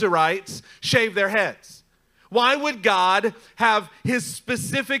Nazarites shave their heads? Why would God have His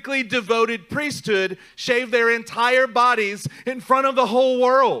specifically devoted priesthood shave their entire bodies in front of the whole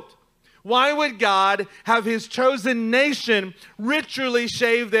world? Why would God have His chosen nation ritually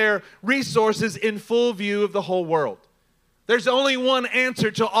shave their resources in full view of the whole world? There's only one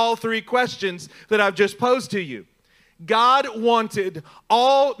answer to all three questions that I've just posed to you. God wanted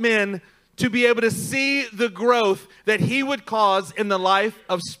all men to be able to see the growth that He would cause in the life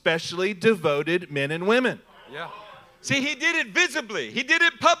of specially devoted men and women. Yeah. See, He did it visibly. He did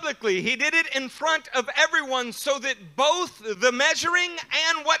it publicly. He did it in front of everyone so that both the measuring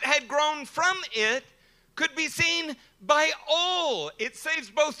and what had grown from it could be seen by all. It saves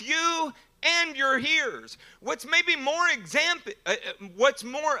both you and your hearers. What's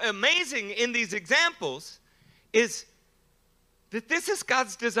more amazing in these examples is that this is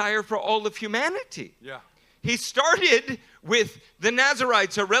God's desire for all of humanity. Yeah. He started with the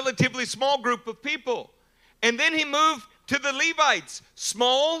Nazarites, a relatively small group of people. And then He moved to the Levites,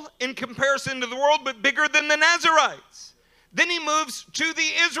 small in comparison to the world, but bigger than the Nazarites. Then He moves to the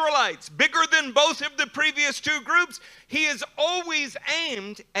Israelites, bigger than both of the previous two groups. He is always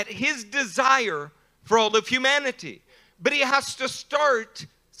aimed at His desire for all of humanity. But He has to start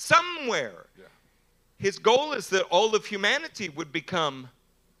somewhere. His goal is that all of humanity would become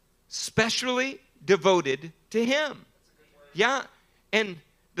specially devoted to Him. Yeah, and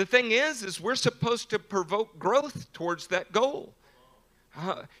the thing is we're supposed to provoke growth towards that goal.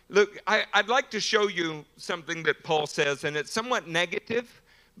 Look, I'd like to show you something that Paul says, and it's somewhat negative,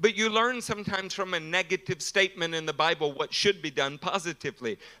 but you learn sometimes from a negative statement in the Bible what should be done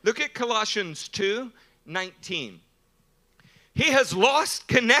positively. Look at Colossians 2:19. He has lost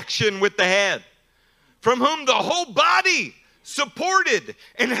connection with the head, from whom the whole body, supported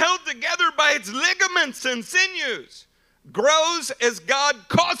and held together by its ligaments and sinews, grows as God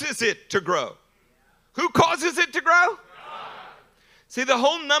causes it to grow. Who causes it to grow? God. See, the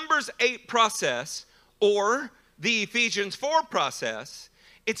whole Numbers 8 process, or the Ephesians 4 process,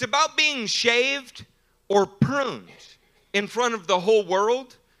 it's about being shaved or pruned in front of the whole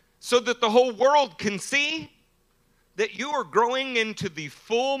world so that the whole world can see that you are growing into the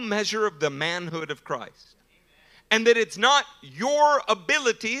full measure of the manhood of Christ. And that it's not your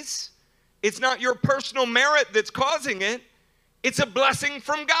abilities, it's not your personal merit that's causing it, it's a blessing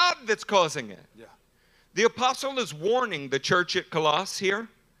from God that's causing it. Yeah. The apostle is warning the church at Colossae here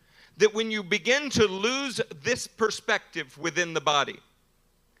that when you begin to lose this perspective within the body,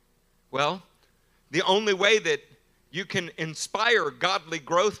 well, the only way that you can inspire godly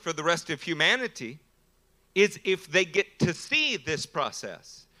growth for the rest of humanity is if they get to see this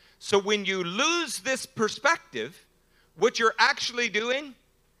process. So when you lose this perspective, what you're actually doing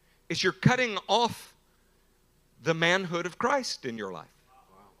is you're cutting off the manhood of Christ in your life.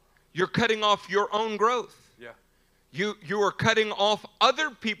 Wow. You're cutting off your own growth. Yeah. You are cutting off other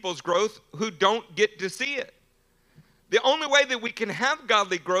people's growth who don't get to see it. The only way that we can have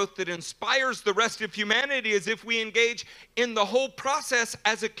godly growth that inspires the rest of humanity is if we engage in the whole process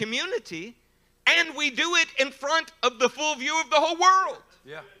as a community, and we do it in front of the full view of the whole world.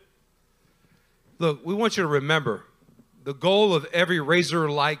 Yeah. Look, we want you to remember, the goal of every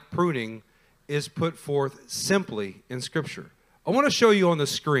razor-like pruning is put forth simply in Scripture. I want to show you on the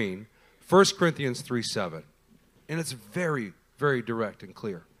screen 1 Corinthians 3:7, and it's very, very direct and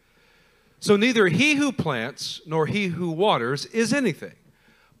clear. So neither he who plants nor he who waters is anything,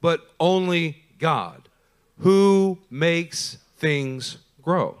 but only God who makes things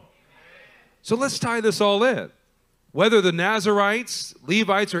grow. So let's tie this all in. Whether the Nazarites,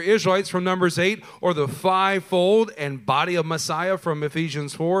 Levites, or Israelites from Numbers 8, or the fivefold and body of Messiah from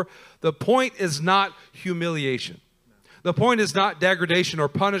Ephesians 4, the point is not humiliation. The point is not degradation or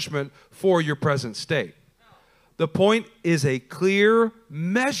punishment for your present state. The point is a clear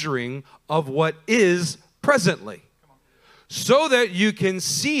measuring of what is presently, so that you can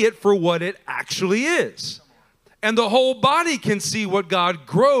see it for what it actually is. And the whole body can see what God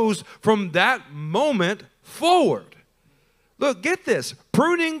grows from that moment forward. Look, get this.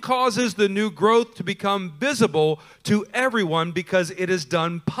 Pruning causes the new growth to become visible to everyone because it is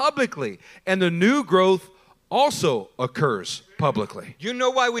done publicly. And the new growth also occurs publicly. You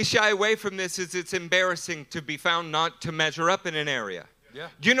know why we shy away from this is it's embarrassing to be found not to measure up in an area. Yeah.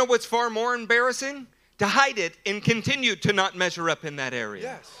 Do you know what's far more embarrassing? To hide it and continue to not measure up in that area.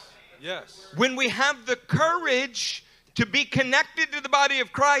 Yes. Yes. When we have the courage to be connected to the body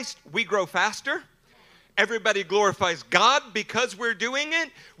of Christ, we grow faster. Everybody glorifies God because we're doing it.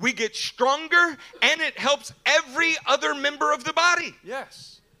 We get stronger, and it helps every other member of the body.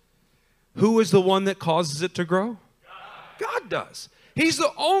 Yes. Who is the one that causes it to grow? God does. He's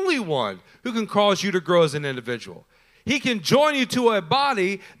the only one who can cause you to grow as an individual. He can join you to a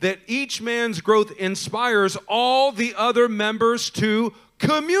body that each man's growth inspires all the other members to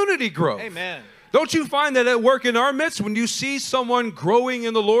community growth. Amen. Don't you find that at work in our midst, when you see someone growing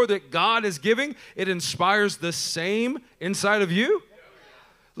in the Lord that God is giving, it inspires the same inside of you?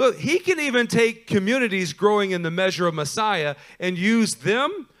 Look, he can even take communities growing in the measure of Messiah and use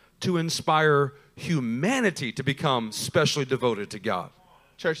them to inspire humanity to become specially devoted to God.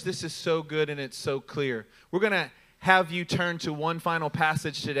 Church, this is so good and it's so clear. We're going to have you turn to one final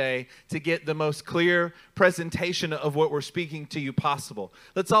passage today to get the most clear presentation of what we're speaking to you possible.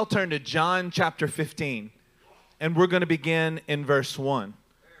 Let's all turn to John chapter 15, and we're going to begin in verse 1.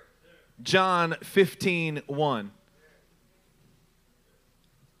 John 15:1.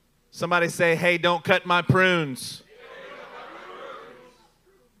 Somebody say, hey, don't cut my prunes.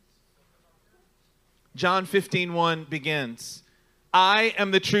 John 15:1 begins, I am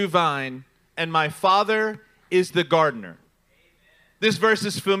the true vine, and my Father is the gardener. This verse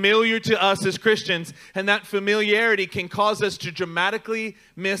is familiar to us as Christians, and that familiarity can cause us to dramatically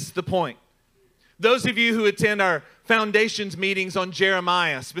miss the point. Those of you who attend our foundations meetings on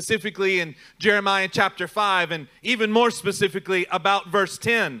Jeremiah, specifically in Jeremiah chapter 5, and even more specifically about verse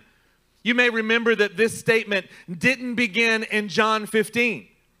 10, you may remember that this statement didn't begin in John 15.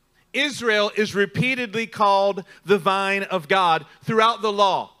 Israel is repeatedly called the vine of God throughout the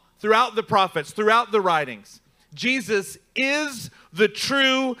law, throughout the prophets, throughout the writings. Jesus is the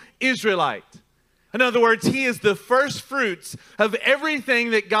true Israelite. In other words, he is the first fruits of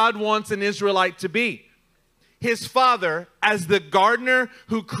everything that God wants an Israelite to be. His father as the gardener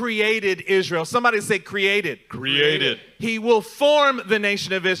who created Israel. Somebody say created. Created. He will form the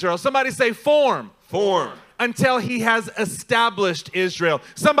nation of Israel. Somebody say form. Form. Until he has established Israel.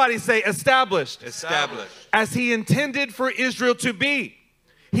 Somebody say established. Established. As he intended for Israel to be.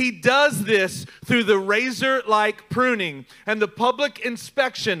 He does this through the razor-like pruning and the public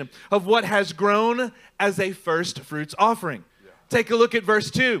inspection of what has grown as a first fruits offering. Take a look at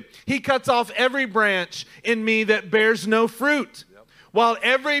verse 2. He cuts off every branch in me that bears no fruit, while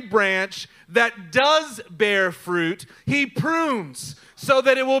every branch that does bear fruit, he prunes so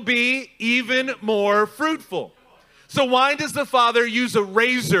that it will be even more fruitful. So why does the Father use a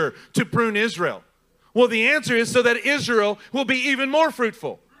razor to prune Israel? Well, the answer is so that Israel will be even more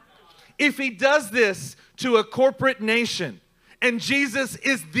fruitful. If he does this to a corporate nation, and Jesus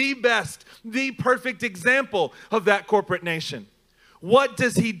is the best, the perfect example of that corporate nation, what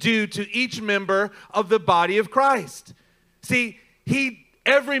does he do to each member of the body of Christ? See,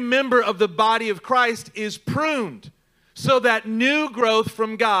 every member of the body of Christ is pruned so that new growth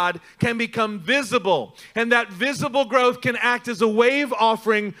from God can become visible. And that visible growth can act as a wave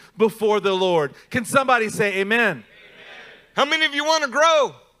offering before the Lord. Can somebody say amen? Amen. How many of you want to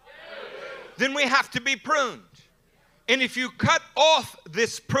grow? Then we have to be pruned. And if you cut off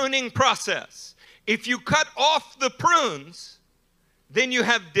this pruning process, if you cut off the prunes, then you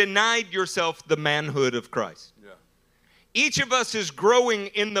have denied yourself the manhood of Christ. Yeah. Each of us is growing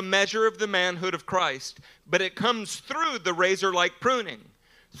in the measure of the manhood of Christ, but it comes through the razor-like pruning,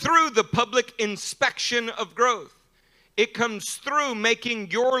 through the public inspection of growth. It comes through making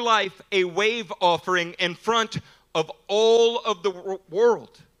your life a wave offering in front of all of the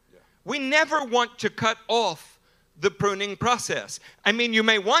world. Yeah. We never want to cut off the pruning process. I mean, you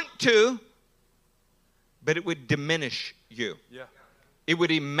may want to, but it would diminish you. Yeah. It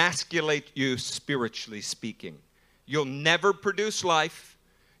would emasculate you spiritually speaking. You'll never produce life.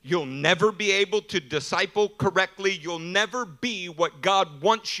 You'll never be able to disciple correctly. You'll never be what God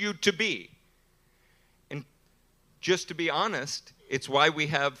wants you to be. And just to be honest, it's why we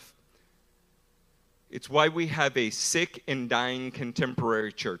have a sick and dying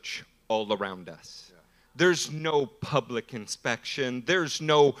contemporary church all around us. Yeah. There's no public inspection. There's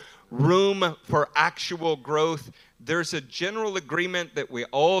no room for actual growth. There's a general agreement that we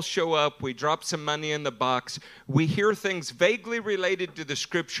all show up, we drop some money in the box, we hear things vaguely related to the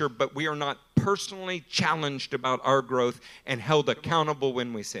scripture, but we are not personally challenged about our growth and held accountable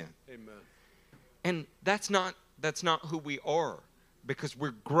when we sin. Amen. And that's not who we are, because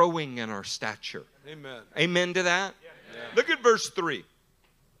we're growing in our stature. Amen. Amen to that? Yeah. Look at verse 3.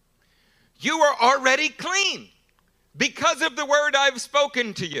 You are already clean because of the word I've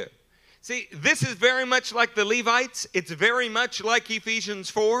spoken to you. See, this is very much like the Levites. It's very much like Ephesians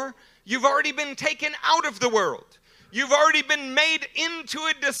 4. You've already been taken out of the world. You've already been made into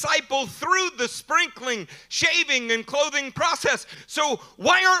a disciple through the sprinkling, shaving, and clothing process. So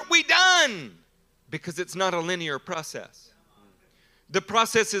why aren't we done? Because it's not a linear process. The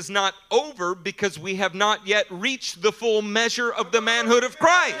process is not over because we have not yet reached the full measure of the manhood of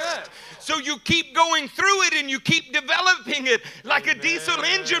Christ. So you keep going through it and you keep developing it like a diesel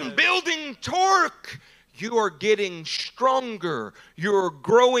engine building torque. You are getting stronger. You're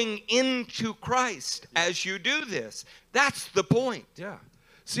growing into Christ as you do this. That's the point. Yeah.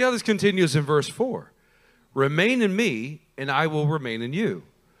 See how this continues in verse 4. Remain in me and I will remain in you.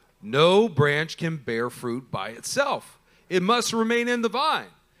 No branch can bear fruit by itself. It must remain in the vine.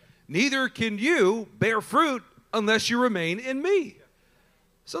 Neither can you bear fruit unless you remain in me.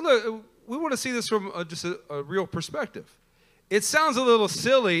 So look, we want to see this from just a real perspective. It sounds a little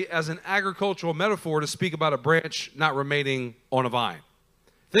silly as an agricultural metaphor to speak about a branch not remaining on a vine.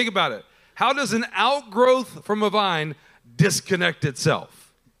 Think about it. How does an outgrowth from a vine disconnect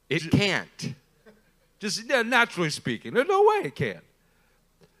itself? It can't. Just naturally speaking. There's no way it can.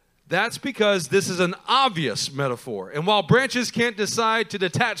 That's because this is an obvious metaphor. And while branches can't decide to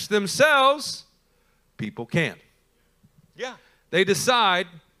detach themselves, people can. Yeah. They decide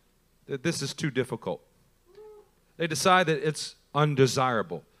that this is too difficult. They decide that it's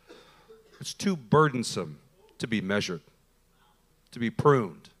undesirable. It's too burdensome to be measured, to be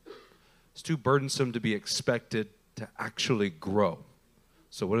pruned. It's too burdensome to be expected to actually grow.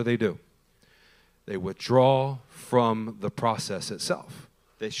 So what do? They withdraw from the process itself.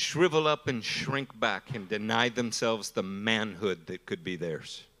 They shrivel up and shrink back and deny themselves the manhood that could be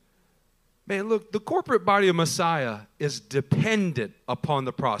theirs. Man, look, the corporate body of Messiah is dependent upon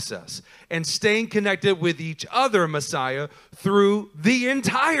the process and staying connected with each other Messiah through the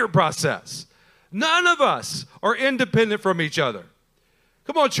entire process. None of us are independent from each other.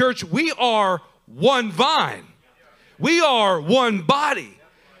 Come on, church. We are one vine. We are one body.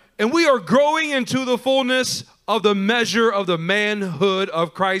 And we are growing into the fullness of the measure of the manhood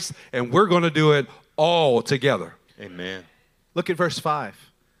of Christ. And we're going to do it all together. Amen. Look at verse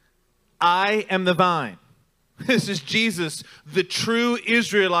 5. I am the vine. This is Jesus, the true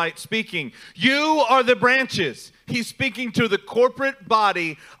Israelite speaking. You are the branches. He's speaking to the corporate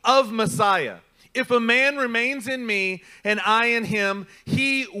body of Messiah. If a man remains in me and I in him,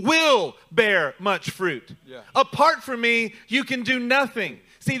 he will bear much fruit. Yeah. Apart from me, you can do nothing.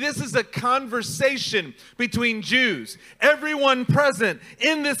 See, this is a conversation between Jews. Everyone present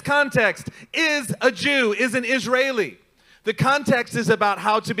in this context is a Jew, is an Israeli. The context is about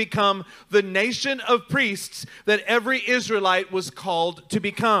how to become the nation of priests that every Israelite was called to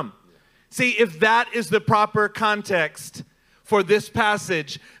become. See, if that is the proper context for this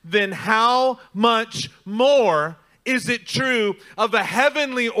passage, then how much more is it true of a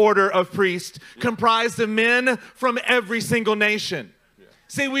heavenly order of priests comprised of men from every single nation?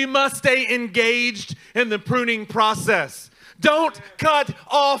 See, we must stay engaged in the pruning process. Don't cut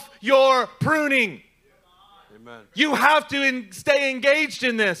off your pruning. Amen. You have to stay engaged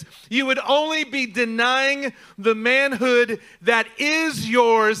in this. You would only be denying the manhood that is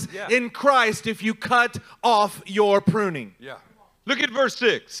yours in Christ if you cut off your pruning. Yeah. Look at verse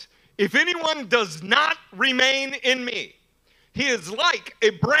 6. If anyone does not remain in me, he is like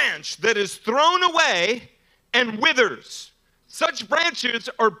a branch that is thrown away and withers. Such branches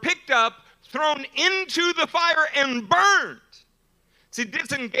are picked up, thrown into the fire, and burned. See,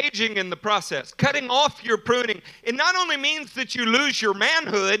 disengaging in the process, cutting off your pruning, it not only means that you lose your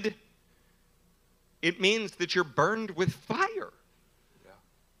manhood, it means that you're burned with fire. Yeah.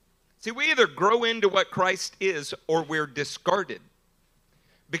 See, we either grow into what Christ is or we're discarded.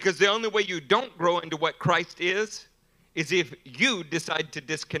 Because the only way you don't grow into what Christ is if you decide to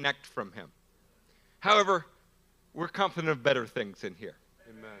disconnect from him. However, we're confident of better things in here.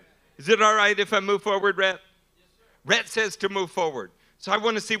 Amen. Is it all right if I move forward, Rhett? Yes, sir. Rhett says to move forward. So I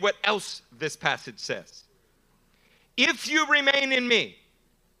want to see what else this passage says. If you remain in me,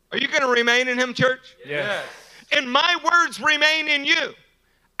 are you going to remain in him, church? Yes. And my words remain in you.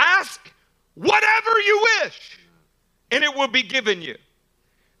 Ask whatever you wish, and it will be given you.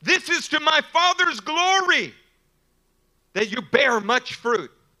 This is to my Father's glory, that you bear much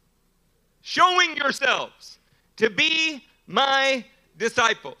fruit, showing yourselves to be my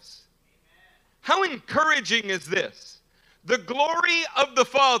disciples. How encouraging is this? The glory of the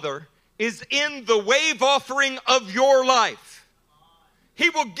Father is in the wave offering of your life. He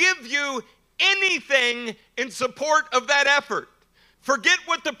will give you anything in support of that effort. Forget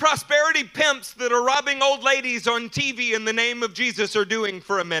what the prosperity pimps that are robbing old ladies on TV in the name of Jesus are doing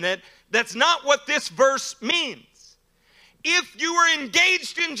for a minute. That's not what this verse means. If you are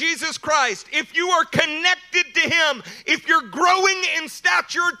engaged in Jesus Christ, if you are connected to him, if you're growing in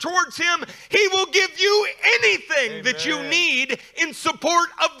stature towards him, he will give you anything that you need in support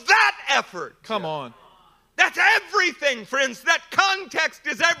of that effort. Come on. That's everything, friends. That context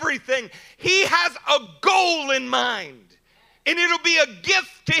is everything. He has a goal in mind, and it'll be a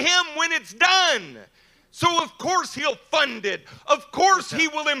gift to him when it's done. So of course he'll fund it. Of course he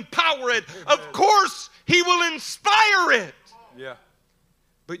will empower it. Of course he will inspire it. Yeah.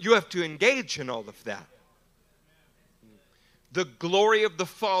 But you have to engage in all of that. The glory of the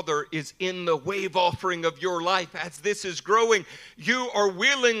Father is in the wave offering of your life. As this is growing, you are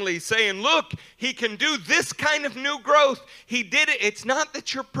willingly saying, look, he can do this kind of new growth. He did it. It's not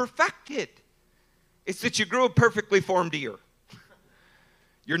that you're perfected. It's that you grew a perfectly formed ear.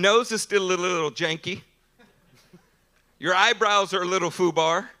 Your nose is still a little janky. Your eyebrows are a little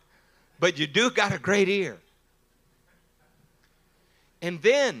foobar, but you do got a great ear. And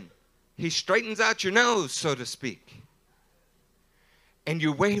then he straightens out your nose, so to speak. And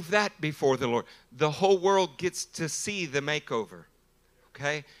you wave that before the Lord. The whole world gets to see the makeover.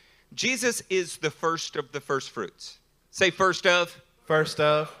 Okay? Jesus is the first of the first fruits. Say first of. First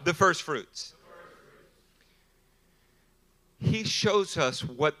of. The first fruits. He shows us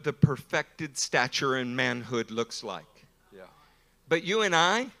what the perfected stature and manhood looks like. Yeah. But you and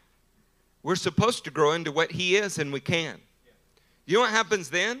I, we're supposed to grow into what he is, and we can. You know what happens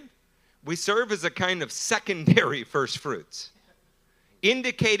then? We serve as a kind of secondary first fruits,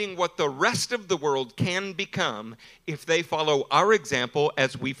 indicating what the rest of the world can become if they follow our example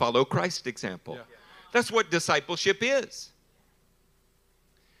as we follow Christ's example. Yeah. That's what discipleship is.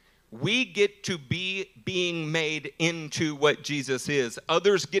 We get to be being made into what Jesus is.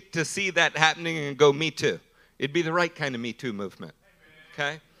 Others get to see that happening and go, me too. It'd be the right kind of Me Too movement.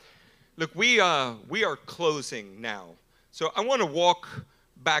 Okay? Look, we are closing now. So I want to walk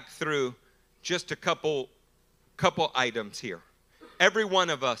back through just a couple items here. Every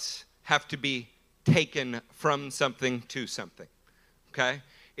one of us have to be taken from something to something. Okay?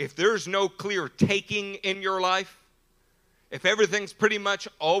 If there's no clear taking in your life, if everything's pretty much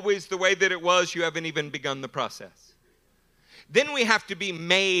always the way that it was, you haven't even begun the process. Then we have to be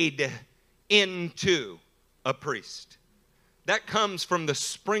made into a priest. That comes from the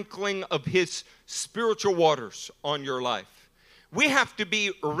sprinkling of his spiritual waters on your life. We have to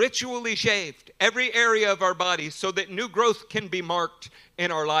be ritually shaved, every area of our body, so that new growth can be marked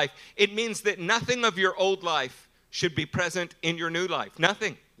in our life. It means that nothing of your old life should be present in your new life.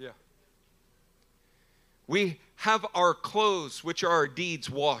 Nothing. Yeah. We have our clothes, which are our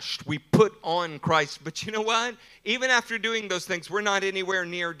deeds, washed. We put on Christ. But you know what? Even after doing those things, we're not anywhere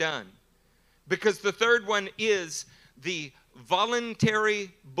near done. Because the third one is the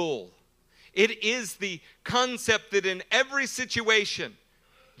voluntary bull. It is the concept that in every situation,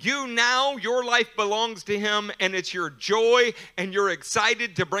 your life belongs to him, and it's your joy, and you're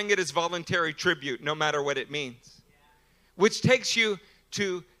excited to bring it as voluntary tribute, no matter what it means. Which takes you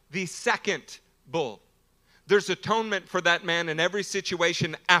to the second bull. There's atonement for that man in every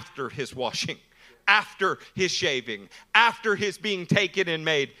situation after his washing, after his shaving, after his being taken and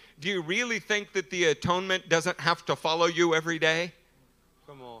made. Do you really think that the atonement doesn't have to follow you every day?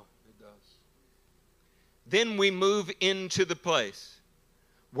 Come on, it does. Then we move into the place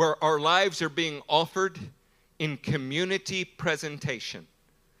where our lives are being offered in community presentation.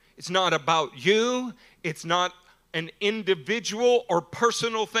 It's not about you. It's not an individual or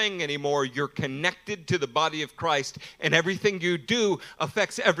personal thing anymore. You're connected to the body of Christ, and everything you do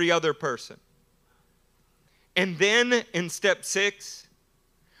affects every other person. And then in step 6,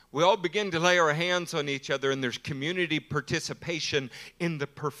 we all begin to lay our hands on each other, and there's community participation in the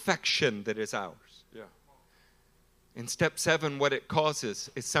perfection that is ours. Yeah. In step 7, what it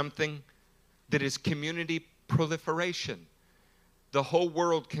causes is something that is community proliferation. The whole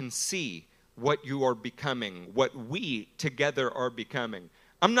world can see what you are becoming, what we together are becoming.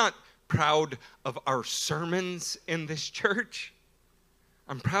 I'm not proud of our sermons in this church.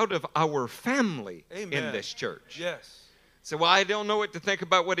 I'm proud of our family in this church. Yes. So, well, I don't know what to think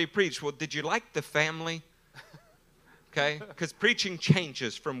about what he preached. Well, did you like the family? Okay? Because preaching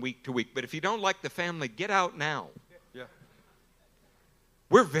changes from week to week. But if you don't like the family, get out now. Yeah.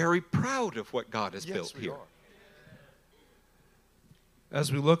 We're very proud of what God has built here. Are.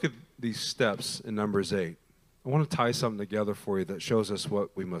 As we look at these steps in Numbers 8, I want to tie something together for you that shows us what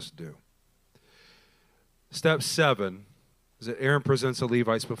we must do. Step 7 is that Aaron presents the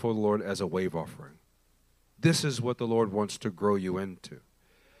Levites before the Lord as a wave offering. This is what the Lord wants to grow you into.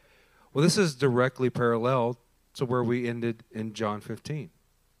 Well, this is directly parallel to where we ended in John 15,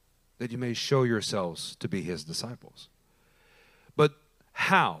 that you may show yourselves to be his disciples. But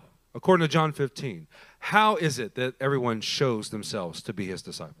how? According to John 15, how is it that everyone shows themselves to be his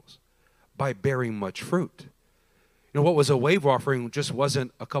disciples? By bearing much fruit. You know, what was a wave offering just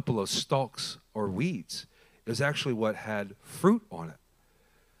wasn't a couple of stalks or weeds. It was actually what had fruit on it.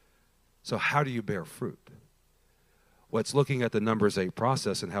 So how do you bear fruit? Well, it's looking at the Numbers 8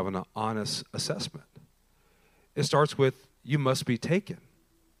 process and having an honest assessment. It starts with, you must be taken.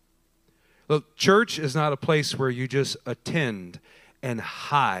 Look, church is not a place where you just attend and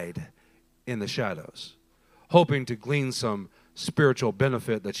hide in the shadows, hoping to glean some spiritual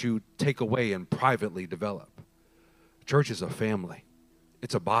benefit that you take away and privately develop. Church is a family.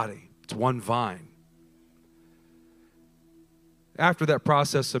 It's a body. It's one vine. After that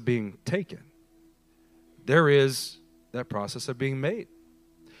process of being taken, there is that process of being made.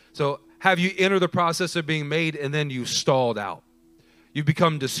 So have you entered the process of being made and then you stalled out? You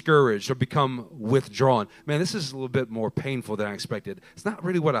become discouraged or become withdrawn. Man, this is a little bit more painful than I expected. It's not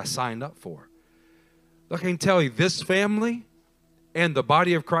really what I signed up for. Look, I can tell you, this family and the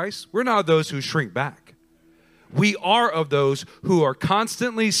body of Christ, we're not those who shrink back. We are of those who are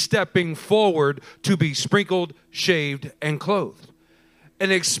constantly stepping forward to be sprinkled, shaved, and clothed,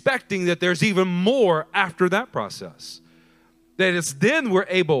 and expecting that there's even more after that process. That it's then we're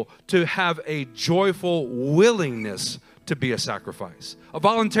able to have a joyful willingness to be a sacrifice, a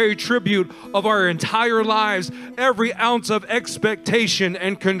voluntary tribute of our entire lives. Every ounce of expectation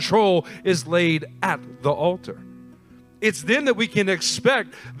and control is laid at the altar. It's then that we can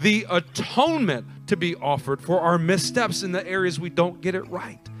expect the atonement to be offered for our missteps in the areas we don't get it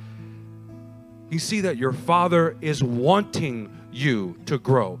right. You see that your Father is wanting you to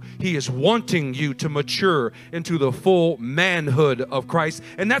grow. He is wanting you to mature into the full manhood of Christ.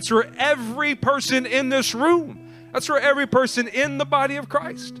 And that's for every person in this room. That's for every person in the body of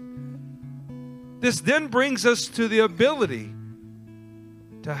Christ. This then brings us to the ability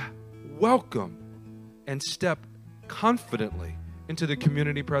to welcome and step confidently into the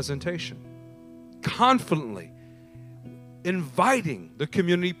community presentation. Confidently inviting the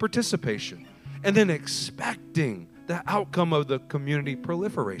community participation, and then expecting the outcome of the community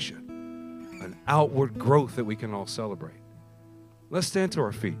proliferation, an outward growth that we can all celebrate. Let's stand to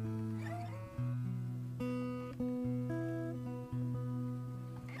our feet.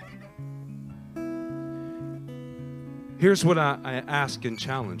 Here's what I ask and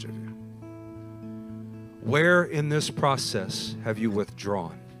challenge of you. Where in this process have you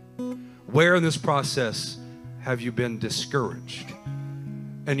withdrawn? Where in this process have you been discouraged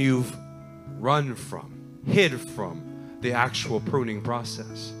and you've run from, hid from the actual pruning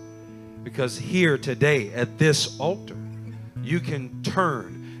process? Because here today at this altar, you can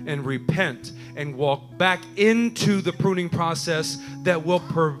turn and repent and walk back into the pruning process that will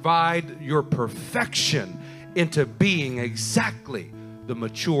provide your perfection into being exactly the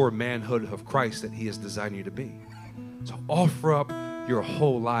mature manhood of Christ that He has designed you to be. So offer up your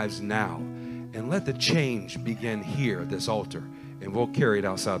whole lives now and let the change begin here at this altar, and we'll carry it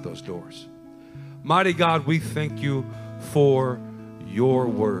outside those doors. Mighty God, we thank you for your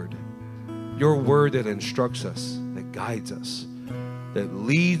word that instructs us, that guides us, that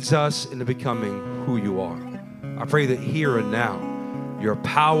leads us into becoming who you are. I pray that here and now, your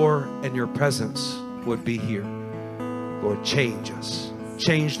power and your presence would be here. Lord, change us.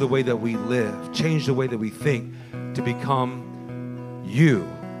 Change the way that we live. Change the way that we think to become you,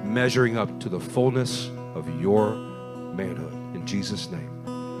 measuring up to the fullness of your manhood. In Jesus' name,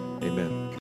 amen.